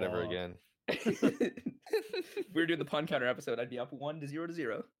want to hear that ever again. If we were doing the pun counter episode, I'd be up 1-0 to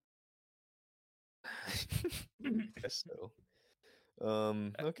 0. Guess so.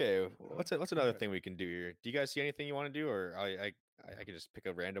 Okay. What's another thing we can do here? Do you guys see anything you want to do, or I can just pick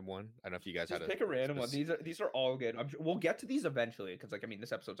a random one? I don't know if you guys just pick a random one. These are all good. We'll get to these eventually because like I mean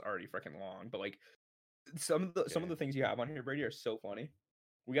this episode's already freaking long, but like some of the things you have on here, Brady, are so funny.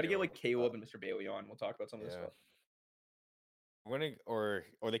 We got to get like Caleb and Mr. Bailey on. We'll talk about some of this stuff. We're gonna or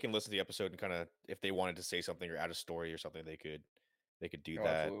they can listen to the episode and kind of if they wanted to say something or add a story or something, they could do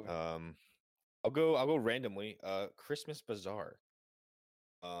that. Absolutely. I'll go randomly. Christmas Bazaar.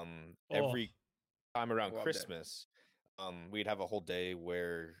 Every time around Christmas, we'd have a whole day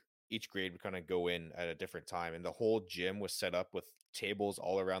where each grade would kind of go in at a different time, and the whole gym was set up with tables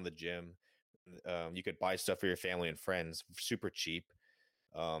all around the gym. You could buy stuff for your family and friends super cheap.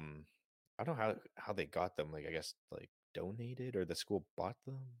 I don't know how they got them. Like I guess like donated or the school bought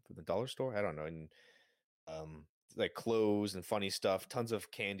them from the dollar store. I don't know. And like clothes and funny stuff, tons of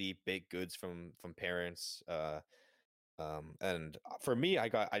candy, baked goods from parents. And for me, I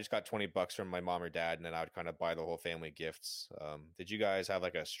just got $20 from my mom or dad, and then I would kind of buy the whole family gifts. Did you guys have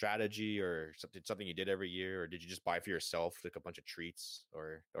like a strategy or something you did every year, or did you just buy for yourself like a bunch of treats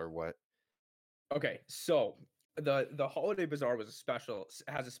or what? Okay, so the holiday bazaar has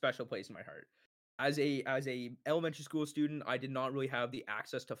a special place in my heart. As a elementary school student, I did not really have the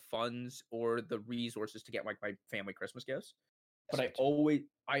access to funds or the resources to get like my family Christmas gifts. But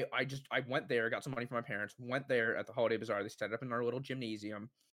I went there, got some money from my parents, went there at the holiday bazaar. They set it up in our little gymnasium,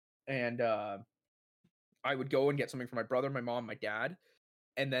 and I would go and get something for my brother, my mom, my dad.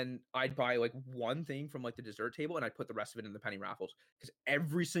 and then I'd buy like one thing from like the dessert table, and I'd put the rest of it in the penny raffles because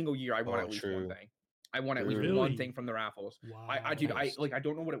every single year I won at least one thing. I won at least one thing from the raffles. Wow. Dude, I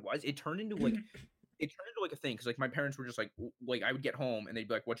don't know what it was. It turned into like a thing because like my parents were just like I would get home and they'd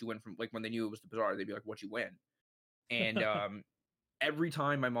be like, "What you win from?" Like when they knew it was the bazaar, they'd be like, "What you win?" And every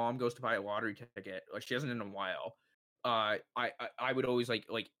time my mom goes to buy a lottery ticket, like she hasn't in a while, I would always like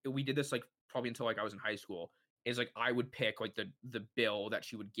we did this like probably until like I was in high school. Is like I would pick like the bill that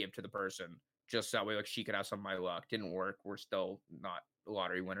she would give to the person just that way like she could have some of my luck. Didn't work. We're still not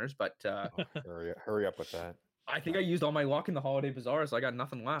lottery winners, but hurry up with that. I think I used all my luck in the holiday bazaar, so I got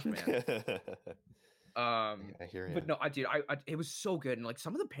nothing left, man. I hear you. But no, I it was so good, and like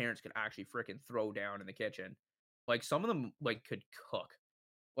some of the parents could actually freaking throw down in the kitchen. Like some of them like could cook.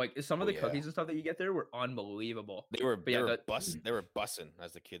 Like some of the cookies and stuff that you get there were unbelievable. They were bussing,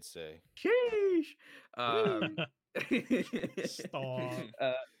 as the kids say. Sheesh. Stop.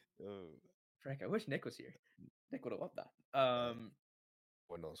 Frank, I wish Nick was here. Nick would have loved that.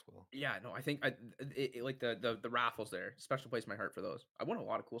 What knows, Will? Yeah, no, I think like the raffles there, special place in my heart for those. I won a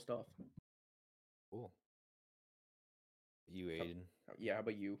lot of cool stuff. Cool. You, Aiden? Yeah, how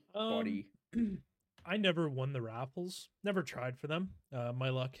about you, buddy? I never won the raffles. Never tried for them. My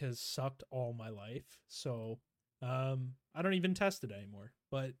luck has sucked all my life, so I don't even test it anymore.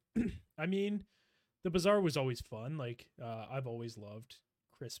 But I mean, the bazaar was always fun. Like I've always loved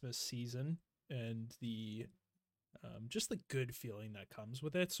Christmas season and the just the good feeling that comes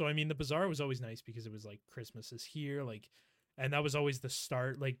with it. So I mean, the bazaar was always nice because it was like Christmas is here, like, and that was always the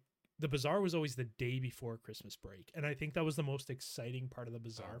start. Like the bazaar was always the day before Christmas break, and I think that was the most exciting part of the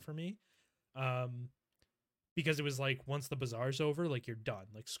bazaar for me. Because it was like once the bazaar's over, like you're done,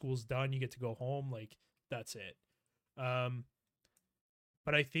 like school's done, you get to go home, like that's it.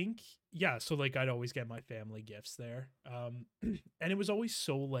 But I think, yeah, so like I'd always get my family gifts there. And it was always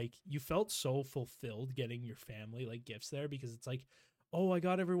so like you felt so fulfilled getting your family like gifts there because it's like, oh, I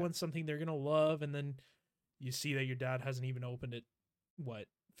got everyone something they're gonna love, and then you see that your dad hasn't even opened it, what,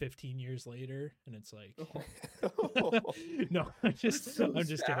 15 years later, and it's like no, I'm just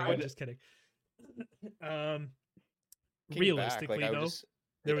kidding. Realistically back, like, though,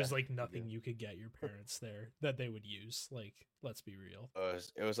 there was like nothing you could get your parents there that they would use. Like, let's be real.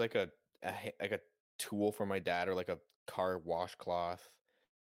 It was like a tool for my dad, or like a car washcloth,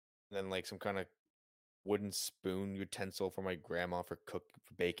 and then like some kind of wooden spoon utensil for my grandma for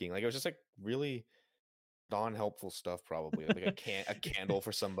baking. Like it was just like really non-helpful stuff, probably like a candle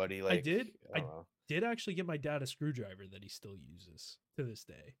for somebody. Like I did actually get my dad a screwdriver that he still uses to this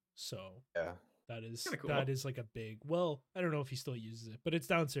day. So yeah, that is cool. That is like a big, well, I don't know if he still uses it, but it's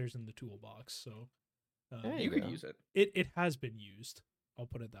downstairs in the toolbox. So you could use it. It has been used. I'll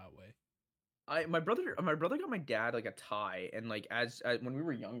put it that way. My brother got my dad like a tie, and like as when we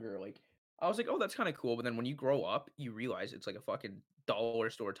were younger, like I was like, oh, that's kind of cool. But then when you grow up, you realize it's like a fucking dollar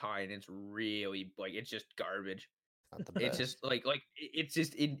store tie, and it's really like it's just garbage. It's just like it's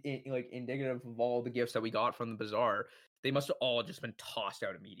just like indicative of all the gifts that we got from the bazaar. They must have all just been tossed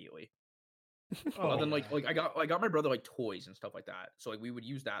out immediately. Well, then like I got my brother like toys and stuff like that. So like we would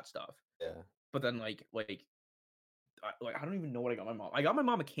use that stuff. Yeah. But then like I don't even know what I got my mom. I got my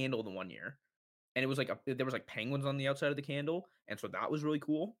mom a candle the one year, and it was like there was like penguins on the outside of the candle, and so that was really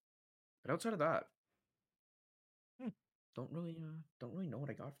cool. But outside of that, don't really know what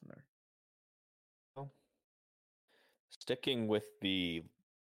I got from there. Well, sticking with the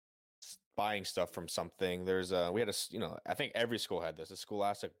buying stuff from something, there's we had I think every school had this, a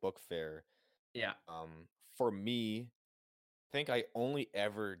Scholastic book fair. Yeah. For me, I think I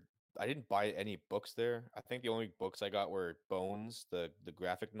didn't buy any books there. I think the only books I got were Bones, the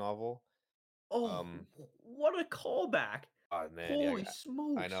graphic novel. Oh, what a callback! Oh man, holy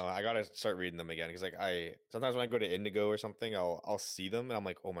smokes! I know. I gotta start reading them again because like sometimes when I go to Indigo or something, I'll see them and I'm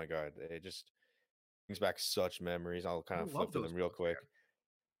like, oh my god, it just brings back such memories. I'll kind of flip through them real quick. Man.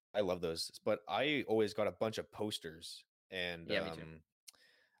 I love those, but I always got a bunch of posters, and me too.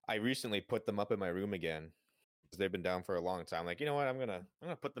 I recently put them up in my room again because they've been down for a long time. Like, you know what, I'm gonna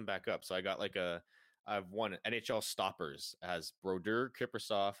put them back up. So I got like I've won NHL stoppers as Brodeur,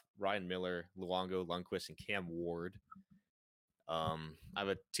 Kiprusoff, Ryan Miller, Luongo, Lundqvist, and Cam Ward. I have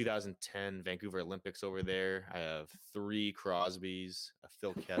a 2010 Vancouver Olympics over there. I have 3 Crosbys, a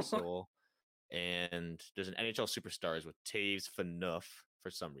Phil Kessel, and there's an NHL Superstars with Taves, Phaneuf for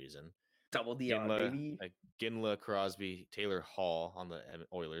some reason. Double D on, baby. Ginla, Crosby, Taylor Hall on the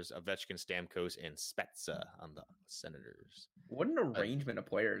Oilers, Ovechkin, Stamkos, and Spezza on the Senators. What an arrangement of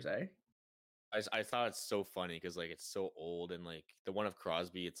players, eh? I thought it's so funny because like it's so old, and like the one of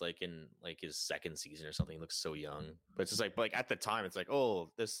Crosby, it's like in like his second season or something. He looks so young, but it's just like, but like at the time, it's like,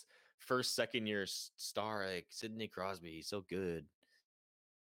 oh, this second year star, like Sidney Crosby, he's so good.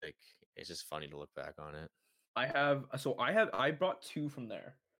 Like it's just funny to look back on it. I brought two from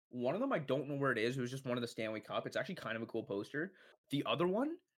there. One of them I don't know where it is. It was just one of the Stanley Cup. It's actually kind of a cool poster. The other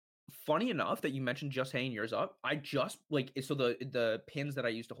one, funny enough that you mentioned just hanging yours up. I just like so the pins that I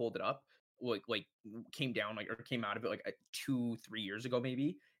used to hold it up like came down like or came out of it like 2-3 years ago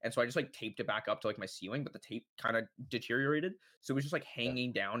maybe, and so I just like taped it back up to like my ceiling, but the tape kind of deteriorated, so it was just like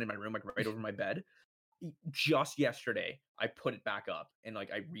hanging down in my room like right over my bed. Just yesterday I put it back up and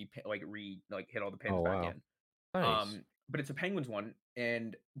like I hit all the pins back in. Nice. But it's a Penguins one.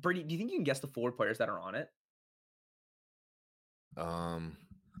 And Brady, do you think you can guess the forward players that are on it?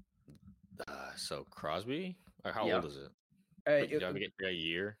 So Crosby, or how Yeah. old is it? Did I get a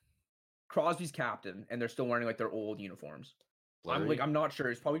year? Crosby's captain, and they're still wearing like their old uniforms. Fleury? I'm not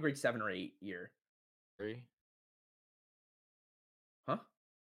sure. It's probably grade 7 or 8 year. Fleury? Huh?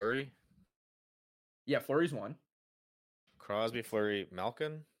 Fleury? Yeah, Fleury's one. Crosby, Fleury,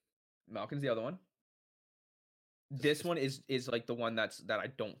 Malkin? Malkin's the other one. This one is like the one that I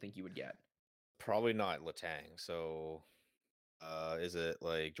don't think you would get. Probably not Letang. So, is it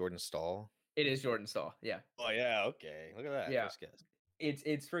like Jordan Staal? It is Jordan Staal. Yeah. Oh yeah. Okay. Look at that. Yeah. First guess.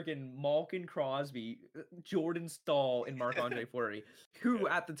 It's freaking Malkin, Crosby, Jordan Staal, and Marc-Andre Fleury, who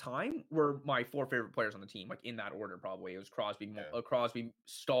at the time were my 4 favorite players on the team, like in that order probably. It was Crosby, Crosby,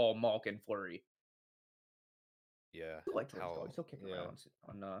 Staal, Malkin, Fleury. Yeah. I like Jordan Staal. He's still kicking around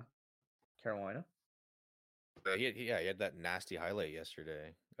on Carolina. He had that nasty highlight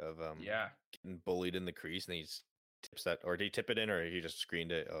yesterday of getting bullied in the crease, and he tips that, or did he tip it in, or he just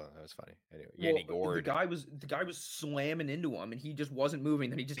screened it? Oh, that was funny. Anyway, Yanni Gourde. The guy was slamming into him, and he just wasn't moving.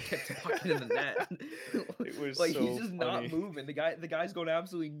 Then he just tipped the puck in the net. It was like so he's just funny. not moving. The guy's going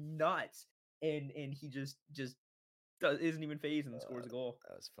absolutely nuts, and he just isn't even phased and scores a goal.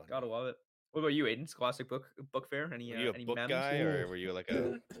 That was funny. Gotta love it. What about you, Aiden? Scholastic book fair? Any were you a any book memes? guy, or were you like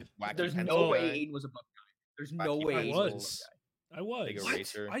a wacky There's pencil no guy? way Aiden was a book guy. There's no way I Aiden was. was. I was. Big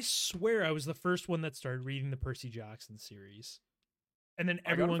eraser. I swear I was the first one that started reading the Percy Jackson series. And then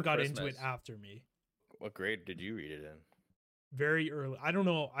everyone got into it after me. What grade did you read it in? Very early. I don't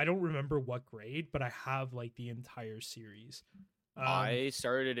know. I don't remember what grade, but I have like the entire series. I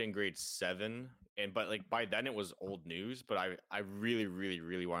started in grade 7, but like by then it was old news. But I really, really,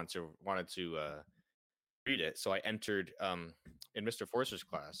 really wanted to read it, so I entered in Mr. Forster's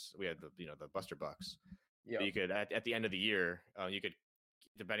class. We had the Buster Bucks. Yeah. You could at the end of the year, you could,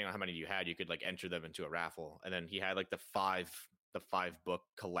 depending on how many you had, you could like enter them into a raffle. And then he had like the five book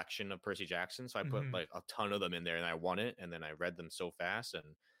collection of Percy Jackson. So I put like a ton of them in there, and I won it. And then I read them so fast, and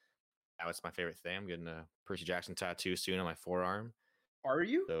now it's my favorite thing. I'm getting a Percy Jackson tattoo soon on my forearm. Are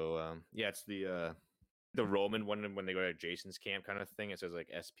you? So yeah, it's the Roman one when they go to Jason's camp kind of thing. It says like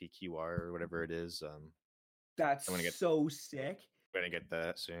SPQR or whatever it is. That's so sick. I'm gonna get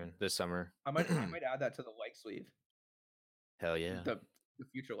that soon this summer. I might add that to the leg sleeve. Hell yeah. The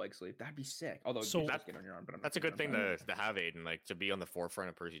future leg sleeve. That'd be sick. Although so that's get on your arm, but that's a good thing to have, Aiden. Like to be on the forefront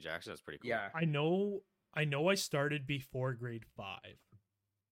of Percy Jackson. That's pretty cool. Yeah. I know I started before grade 5.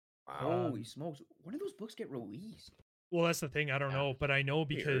 Wow. Holy smokes. When did those books get released? Well, that's the thing. I don't know, but I know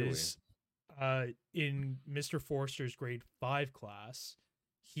because in Mr. Forster's grade 5 class,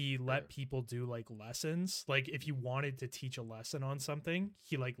 he let people do like lessons. Like if you wanted to teach a lesson on something,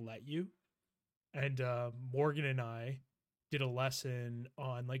 he like let you. And Morgan and I did a lesson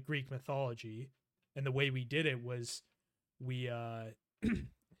on like Greek mythology, and the way we did it was we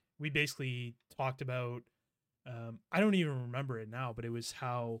we basically talked about I don't even remember it now, but it was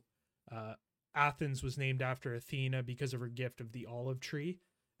how Athens was named after Athena because of her gift of the olive tree.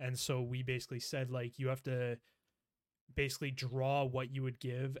 And so we basically said like you have to basically draw what you would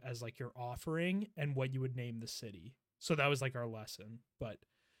give as like your offering and what you would name the city. So that was like our lesson. But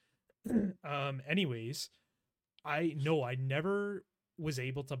anyways, I never was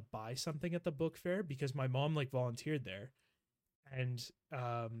able to buy something at the book fair because my mom like volunteered there. And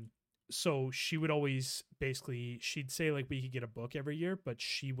so she would always basically, she'd say like we could get a book every year, but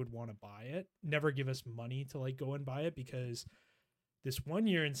she would want to buy it, never give us money to like go and buy it, because this one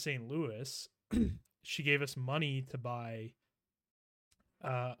year in St. Louis, she gave us money to buy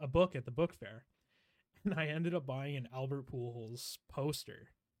a book at the book fair. And I ended up buying an Albert Pujols poster.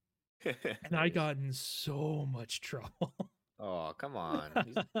 And I got in so much trouble. Oh, come on.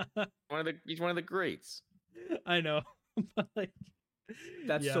 He's one of the greats. I know. But like,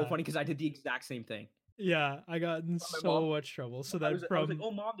 that's so funny because I did the exact same thing. Yeah, I got in so much trouble. So then I was like,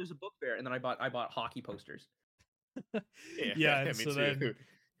 "Oh, mom, there's a book fair," and then I bought hockey posters. Yeah, and me so too. then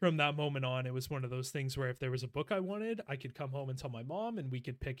from that moment on, it was one of those things where if there was a book I wanted, I could come home and tell my mom, and we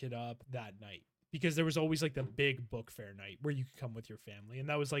could pick it up that night. Because there was always like the big book fair night where you could come with your family, and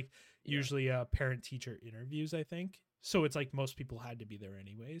that was like usually parent teacher interviews, I think. So it's like most people had to be there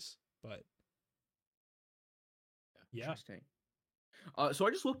anyways. But yeah, interesting. So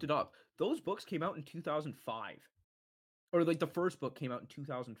I just looked it up. Those books came out in 2005, or like the first book came out in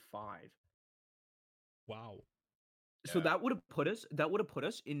 2005. Wow. So that would have put us. That would have put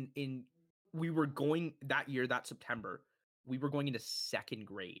us in. We were going that year, that September. We were going into second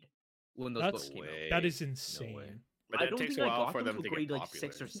grade when those books came out. That is insane. No, but it takes a while for them to get popular. Like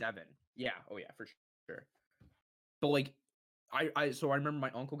 6 or 7. Yeah. Oh yeah, for sure. But like, I remember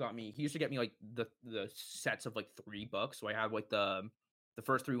my uncle got me. He used to get me like the sets of like 3 books. So I had like the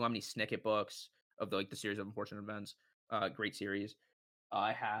first 3 Lemony Snicket books of the series of unfortunate events. Great series.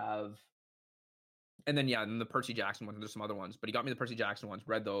 I have. And then and the Percy Jackson ones. There's some other ones, but he got me the Percy Jackson ones.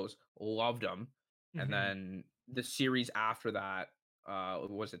 Read those, loved them, and then the series after that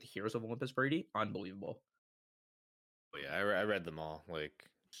was it the Heroes of Olympus, Brady? Unbelievable. Oh yeah, I read them all.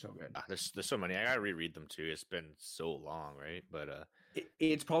 Like so good. There's so many. I gotta reread them too. It's been so long, right? But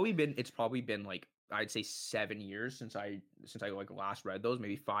it's probably been like I'd say 7 years since I like last read those.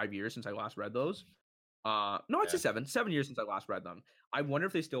 Maybe 5 years since I last read those. No, I'd say 7 years since I last read them. I wonder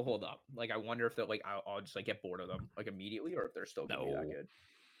if they still hold up. Like, I wonder if they're like I'll just like get bored of them like immediately, or if they're still gonna be that good.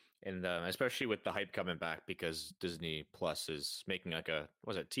 And especially with the hype coming back because Disney Plus is making like a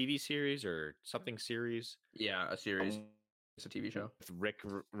TV series or something series? Yeah, a series. It's a TV show. With Rick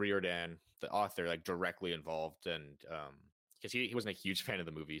Riordan, the author, like directly involved, and because he wasn't a huge fan of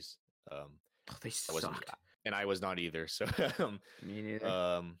the movies. They sucked, and I was not either. So me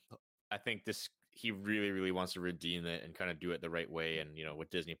neither. I think he really wants to redeem it and kind of do it the right way. And with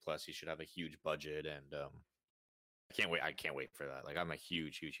Disney Plus, he should have a huge budget. And I can't wait for that. Like, I'm a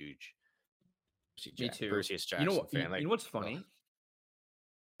huge Me too. Perseus Jackson fan. Like, you know what's funny?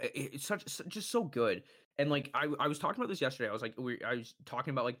 It's just so good. And like I was talking about this yesterday. I was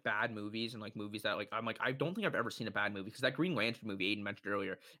talking about like bad movies and like movies that like I'm like I don't think I've ever seen a bad movie, because that Green Lantern movie Aiden mentioned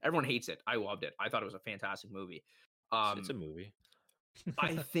earlier, everyone hates it. I loved it. I thought it was a fantastic movie. It's a movie.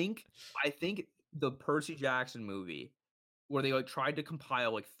 I think the Percy Jackson movie, where they like tried to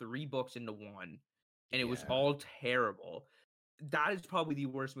compile like 3 books into one, and it was all terrible. That is probably the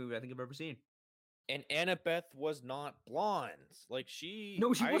worst movie I think I've ever seen. And Annabeth was not blonde. Like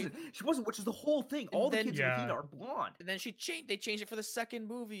wasn't. She wasn't, which is the whole thing. All the kids in Athena are blonde. And then they changed it for the second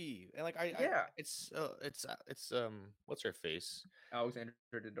movie. And like it's what's her face? Alexandra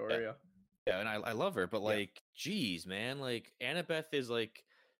Daddario. Yeah, and I love her, but like, geez, man, like Annabeth is like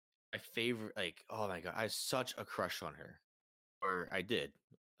my favorite. Like, oh my god, I have such a crush on her, or I did.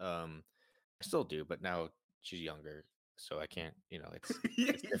 I still do, but now she's younger, so I can't. It's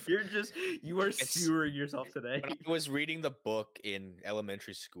you are skewering yourself today. When I was reading the book in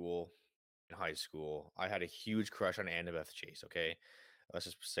elementary school, in high school, I had a huge crush on Annabeth Chase. Okay, let's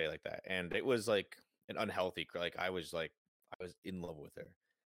just say it like that, and it was like an unhealthy. Like I was in love with her.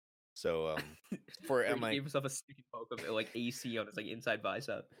 So he gave himself a sticky poke of like AC on his like inside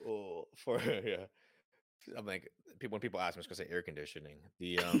bicep. Oh, I'm like, when people ask me, I'm just gonna say air conditioning.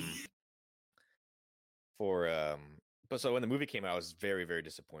 But so when the movie came out, I was very, very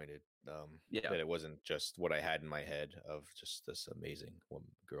disappointed. That it wasn't just what I had in my head of just this amazing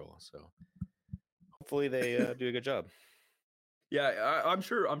girl. So hopefully they do a good job. Yeah, I'm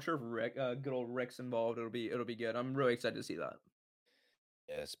sure Rick, good old Rick's involved. It'll be good. I'm really excited to see that.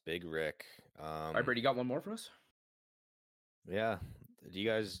 Yes, Big Rick. All right, Brady, you got one more for us? Yeah. Do you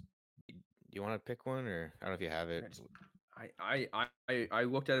want to pick one, or I don't know if you have it? I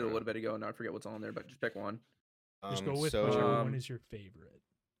looked at it a little bit ago and I forget what's on there, but just pick one. Just go with whichever one is your favorite.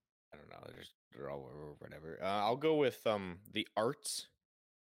 I don't know. They're all whatever. I'll go with the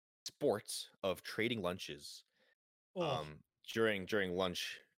sports of trading lunches. During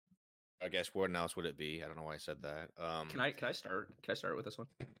lunch. I guess what else would it be? I don't know why I said that. Can I start? Can I start with this one?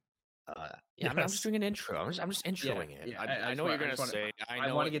 I'm just doing an intro. I'm just introing it. Yeah, I know what you're gonna say.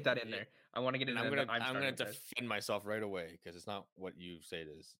 I want to get that in there. I want to get it in there. I'm gonna defend myself right away because it's not what you say it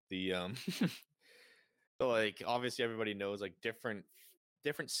is. So like obviously everybody knows like different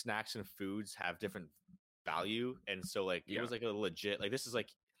snacks and foods have different value, and so like it was like a legit, like this is like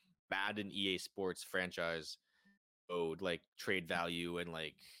Madden EA Sports franchise owed like trade value, and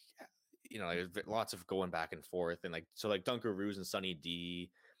like there's lots of going back and forth, and like so like Dunkaroos and Sunny D,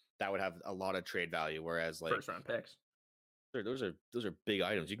 that would have a lot of trade value, whereas like first round picks. those are big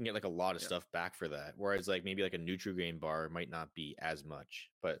items. You can get like a lot of stuff back for that. Whereas like maybe like a Nutri-Grain bar might not be as much.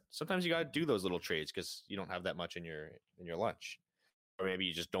 But sometimes you gotta do those little trades because you don't have that much in your lunch. Or maybe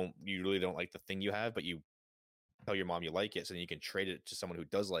you really don't like the thing you have, but you tell your mom you like it, so then you can trade it to someone who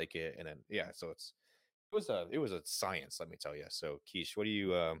does like it, and then so it was a science, let me tell you. So Keish, what do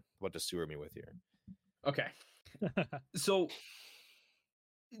you what to sewer me with here? Okay, so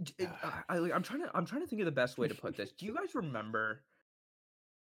I'm trying to think of the best way to put this. Do you guys remember?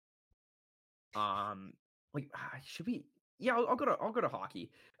 Should we? Yeah, I'll go to hockey.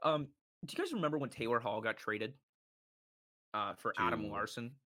 Do you guys remember when Taylor Hall got traded? For Adam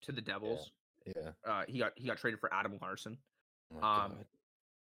Larson to the Devils. Yeah. He got traded for Adam Larson. Oh my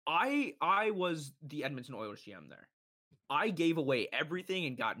God. I was the Edmonton Oilers GM there. I gave away everything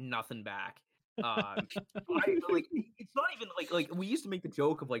and got nothing back. It's not even like we used to make the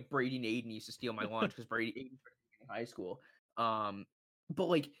joke of like Brady and Aiden used to steal my lunch because Brady Aiden in high school. But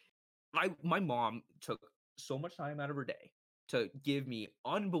like my mom took so much time out of her day to give me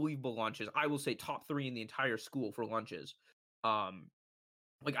unbelievable lunches. I will say top 3 in the entire school for lunches.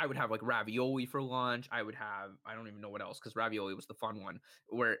 Like I would have like ravioli for lunch. I would have, I don't even know what else, because ravioli was the fun one,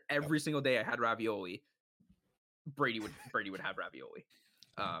 where every single day I had ravioli. Brady would have ravioli.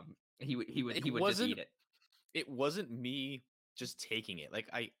 He would just eat it. It wasn't me just taking it. Like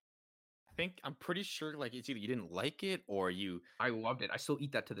I'm pretty sure like it's either you didn't like it or I loved it. I still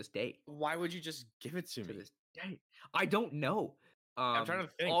eat that to this day. Why would you just give it to me? This day? I don't know. I'm trying to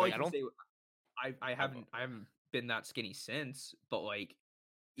think. All like, I haven't been that skinny since, but like,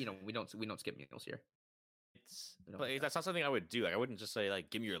 we don't skip meals here. That's not something I would do. Like I wouldn't just say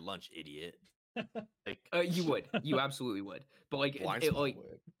like, "Give me your lunch, idiot." Like you absolutely would. But like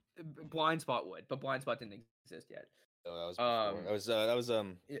Blind Spot would, but Blind Spot didn't exist yet. Oh, that was before. That was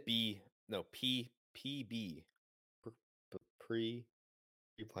PB pre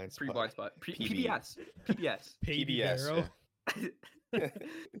Blind Spot. Pre-Blind Spot. PBS. PBS.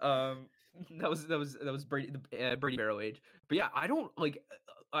 That was Brady Barrel Age. But yeah, I don't like.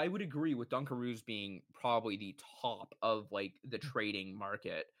 I would agree with Dunkaroos being probably the top of like the trading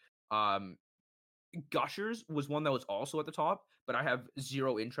market. Gushers was one that was also at the top, but I have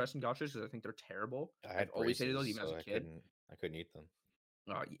zero interest in Gushers because I think they're terrible. I've always hated those even as a kid. I couldn't eat them.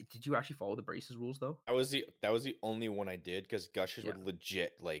 Did you actually follow the braces rules though? That was the only one I did because Gushers would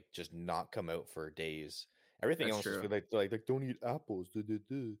legit like just not come out for days. Everything else was like don't eat apples.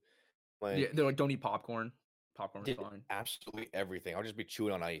 Like, yeah, they're like don't eat popcorn. Popcorn is fine. Absolutely everything. I'll just be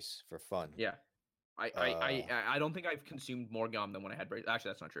chewing on ice for fun. Yeah, I don't think I've consumed more gum than when I had braces.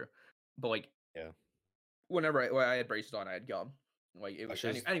 Actually, that's not true. But like, whenever I had braces on, I had gum. Like it was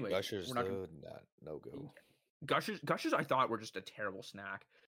anyway. Gushers, we're not no go. Gushers, I thought were just a terrible snack.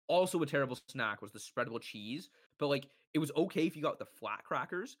 Also, a terrible snack was the spreadable cheese. But like, it was okay if you got the flat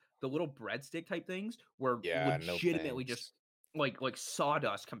crackers. The little breadstick type things were legitimately just like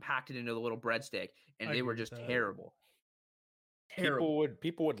sawdust compacted into the little breadstick, and they were just terrible. Terrible.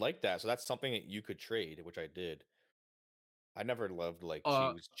 People would like that, so that's something that you could trade, which I did. I never loved like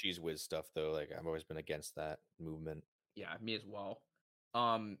cheese whiz stuff though. Like I've always been against that movement. Yeah, me as well.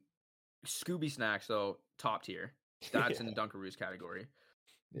 Scooby snacks though, top tier. That's in the Dunkaroos category.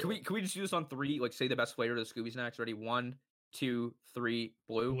 Yeah. Can we just do this on 3? Like say the best flavor of the Scooby snacks. Ready? 1, 2, 3.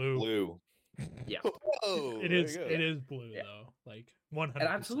 Blue. Yeah. Whoa, it is blue though. Like 100%. It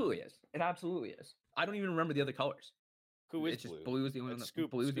absolutely is. I don't even remember the other colors. Who is it's blue? Just blue is the only one.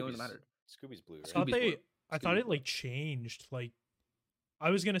 Blue is the only one that mattered. Scooby's blue. Right? I thought it like changed. Like I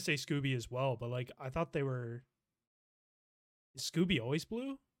was gonna say Scooby as well, but like I thought they were. Is Scooby always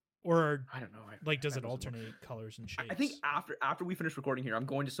blue? Or I don't know. Like, does it alternate colors and shapes? I think after we finish recording here, I'm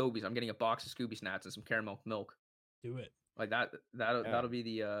going to Sobeys. I'm getting a box of Scooby snacks and some caramel milk. Do it. Like that'll be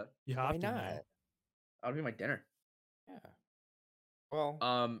the. You have why to. Not? That'll be my dinner. Yeah.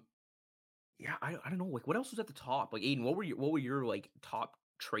 Well. Yeah, I don't know. Like, what else was at the top? Like, Aiden, what were your like top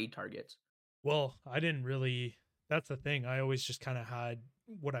trade targets? Well, I didn't really. That's the thing. I always just kind of had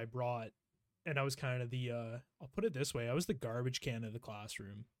what I brought. And I was kind of the, I'll put it this way. I was the garbage can of the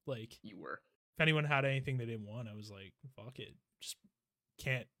classroom. Like you were. If anyone had anything they didn't want, I was like, fuck it. Just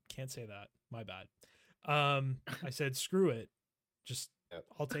can't say that. My bad. I said, screw it. Just,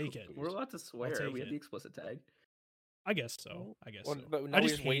 I'll take it. We're allowed to swear. We have the explicit tag. I guess so. So. But now we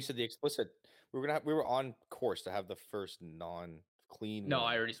just wasted the explicit. We were on course to have the first non-clean. No,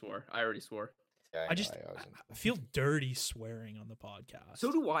 one. I already swore. Yeah, I feel dirty swearing on the podcast. So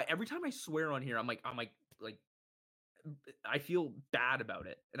do I. Every time I swear on here, I'm like I feel bad about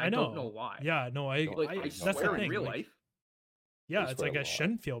it, and I don't know why. Yeah, no, I that's the thing. In real life. Yeah, it's like I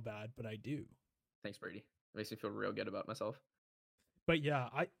shouldn't feel bad, but I do. Thanks, Brady. makes me feel real good about myself. But yeah,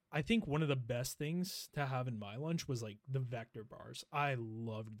 I think one of the best things to have in my lunch was like the Vector bars. I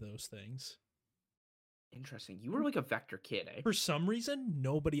loved those things. Interesting. You were like a Vector kid, eh? For some reason,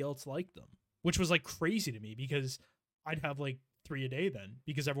 nobody else liked them, which was like crazy to me because I'd have like 3 a day then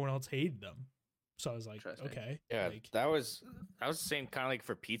because everyone else hated them. So I was like, okay. Yeah, like, that was the same kind of like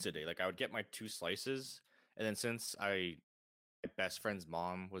for pizza day. Like I would get my 2 slices, and then since my best friend's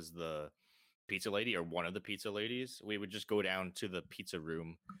mom was the pizza lady or one of the pizza ladies, we would just go down to the pizza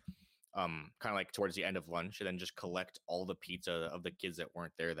room, kind of like towards the end of lunch, and then just collect all the pizza of the kids that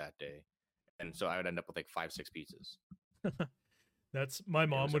weren't there that day. And so I would end up with like 5-6 pizzas. That's my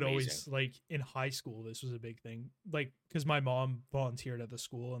mom would amazing. always like in high school. This was a big thing, like because my mom volunteered at the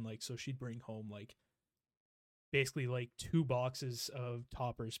school, and like so she'd bring home like basically like 2 boxes of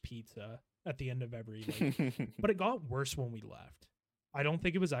Topper's pizza at the end of every. Like, but it got worse when we left. I don't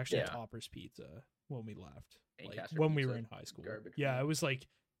think it was actually Topper's pizza when we left. Like when we were in high school. Yeah, it was like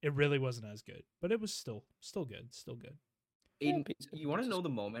it really wasn't as good, but it was still good, still good. Aiden, you want to know the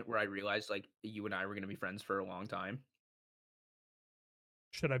moment where I realized like you and I were going to be friends for a long time?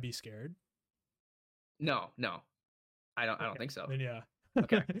 Should I be scared? No. I don't think so. Then yeah.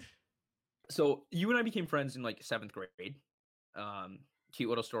 Okay. So you and I became friends in like 7th grade. Cute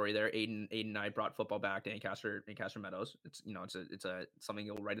little story there. Aiden and I brought football back to Ancaster Meadows. It's it's something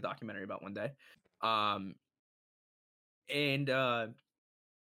you'll write a documentary about one day.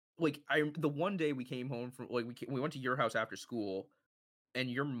 Like the one day we came home from like we went to your house after school, and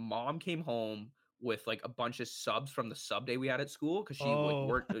your mom came home with like a bunch of subs from the sub day we had at school because she like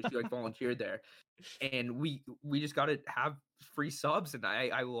worked, she like volunteered there, and we just got to have free subs, and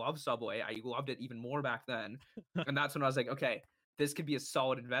I love Subway. I loved it even more back then, and that's when I was like, okay, this could be a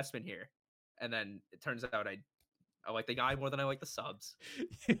solid investment here. And then it turns out I like the guy more than I like the subs.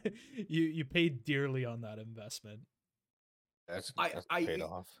 you paid dearly on that investment. That's paid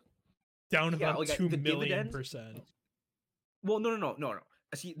off. Down about like 2 million %. Well, no.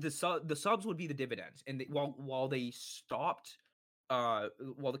 See, the subs would be the dividends, and while they stopped,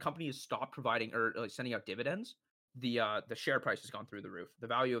 while the company has stopped providing or like sending out dividends, the share price has gone through the roof. The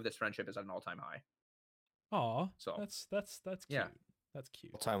value of this friendship is at an all-time high. Aw, so that's cute. Yeah. That's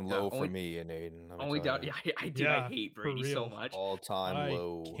cute. All-time low for me and Aiden. Only doubt. Yeah, I do. I hate Brady so much. All-time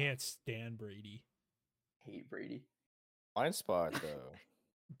low. Can't stand Brady. Hate Brady. Blind spot though.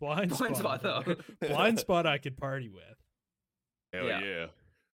 Blind spot though. Blind spot I could party with. Hell yeah.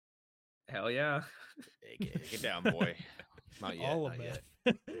 Hell yeah. Hey, get down, boy. Not yet. All of them.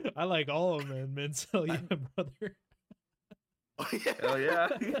 I like all amendments. Hell yeah, brother. Hell yeah.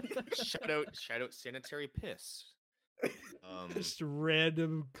 Shout out sanitary piss. Just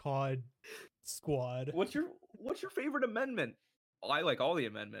random COD squad. What's your favorite amendment? I like all the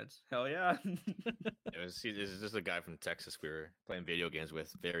amendments. Hell yeah. This is just a guy from Texas we were playing video games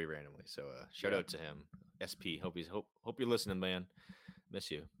with very randomly. So shout out to him. SP. Hope you're listening, man.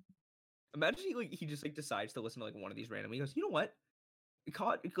 Miss you. Imagine he just like decides to listen to like one of these randomly. He goes, you know what?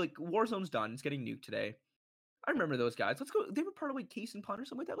 Like Warzone's done. It's getting nuked today. I remember those guys. Let's go. They were part of like Case and Pun or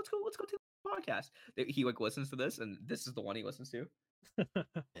something like that. Let's go to the podcast. He like listens to this, and this is the one he listens to.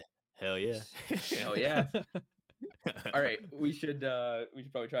 Hell yeah. Hell yeah. All right, we should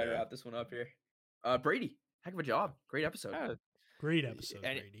probably try to wrap this one up here. Brady, heck of a job. Great episode. Great episode,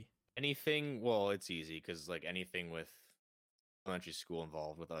 Brady. Anything? Well, it's easy because like anything with elementary school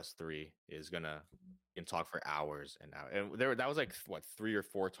involved with us 3 is gonna can talk for hours and hours. And that was like what 3 or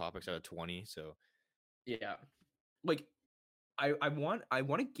 4 topics out of 20. So yeah, like I want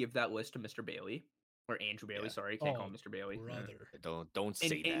to give that list to Mr. Bailey. Or Andrew Bailey, sorry, I can't call him Mr. Bailey. Brother. Don't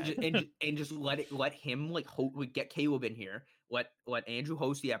say that. And just let him like get Caleb in here. Let Andrew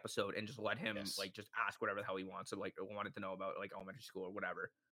host the episode and just let him like just ask whatever the hell he wants. So like wanted to know about like elementary school or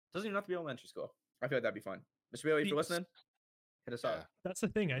whatever. Doesn't even have to be elementary school. I feel like that'd be fun. Mr. Bailey, if you're listening, hit us up. That's the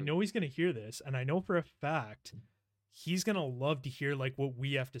thing. I know he's gonna hear this, and I know for a fact he's gonna love to hear like what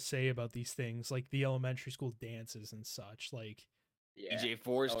we have to say about these things, like the elementary school dances and such. Like DJ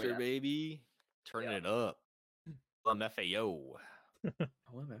Forrester, baby. Turning it up. LMFAO. LMFAO.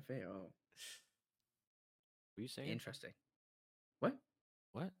 What are you saying? Interesting. What?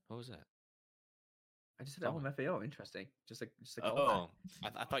 What was that? I just said LMFAO. Interesting. Just like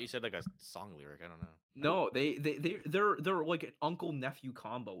I thought you said like a song lyric. I don't know. No, they're like an uncle nephew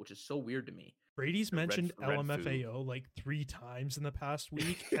combo, which is so weird to me. Brady's mentioned LMFAO like 3 times in the past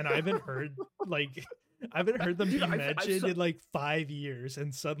week, and I haven't heard them be mentioned in like 5 years,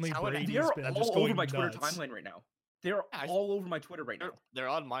 and suddenly Brady's been just going over my nuts. Twitter timeline right now. They're all over my Twitter right now. They're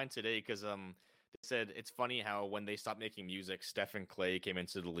on mine today because said it's funny how when they stopped making music, Steph and Clay came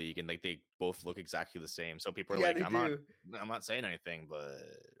into the league and like they both look exactly the same. So people are like, I'm not saying anything, but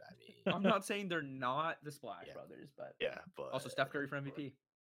I mean, I'm not saying they're not the Splash Brothers, but but also Steph Curry for MVP.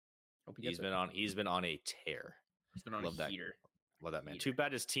 Hope he's been on a tear. He's been on a heater. Love that man. Too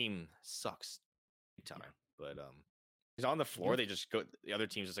bad his team sucks big time. But he's on the floor. They just go. The other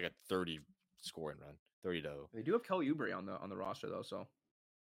team's just like a 30 scoring run, 30-0. They do have Kelly Oubre on the roster though, so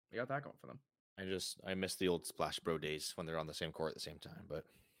we got that going for them. I miss the old Splash Bro days when they're on the same court at the same time. But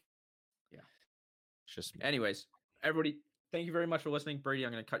yeah, it's just. Anyways, everybody, thank you very much for listening. Brady,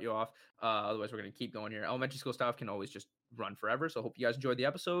 I'm going to cut you off. Otherwise, we're going to keep going here. Elementary school stuff can always just run forever. So hope you guys enjoyed the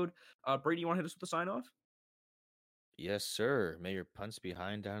episode. Brady, you want to hit us with the sign off? Yes, sir. May your punts be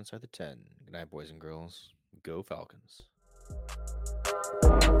high and down inside the 10. Good night, boys and girls. Go Falcons.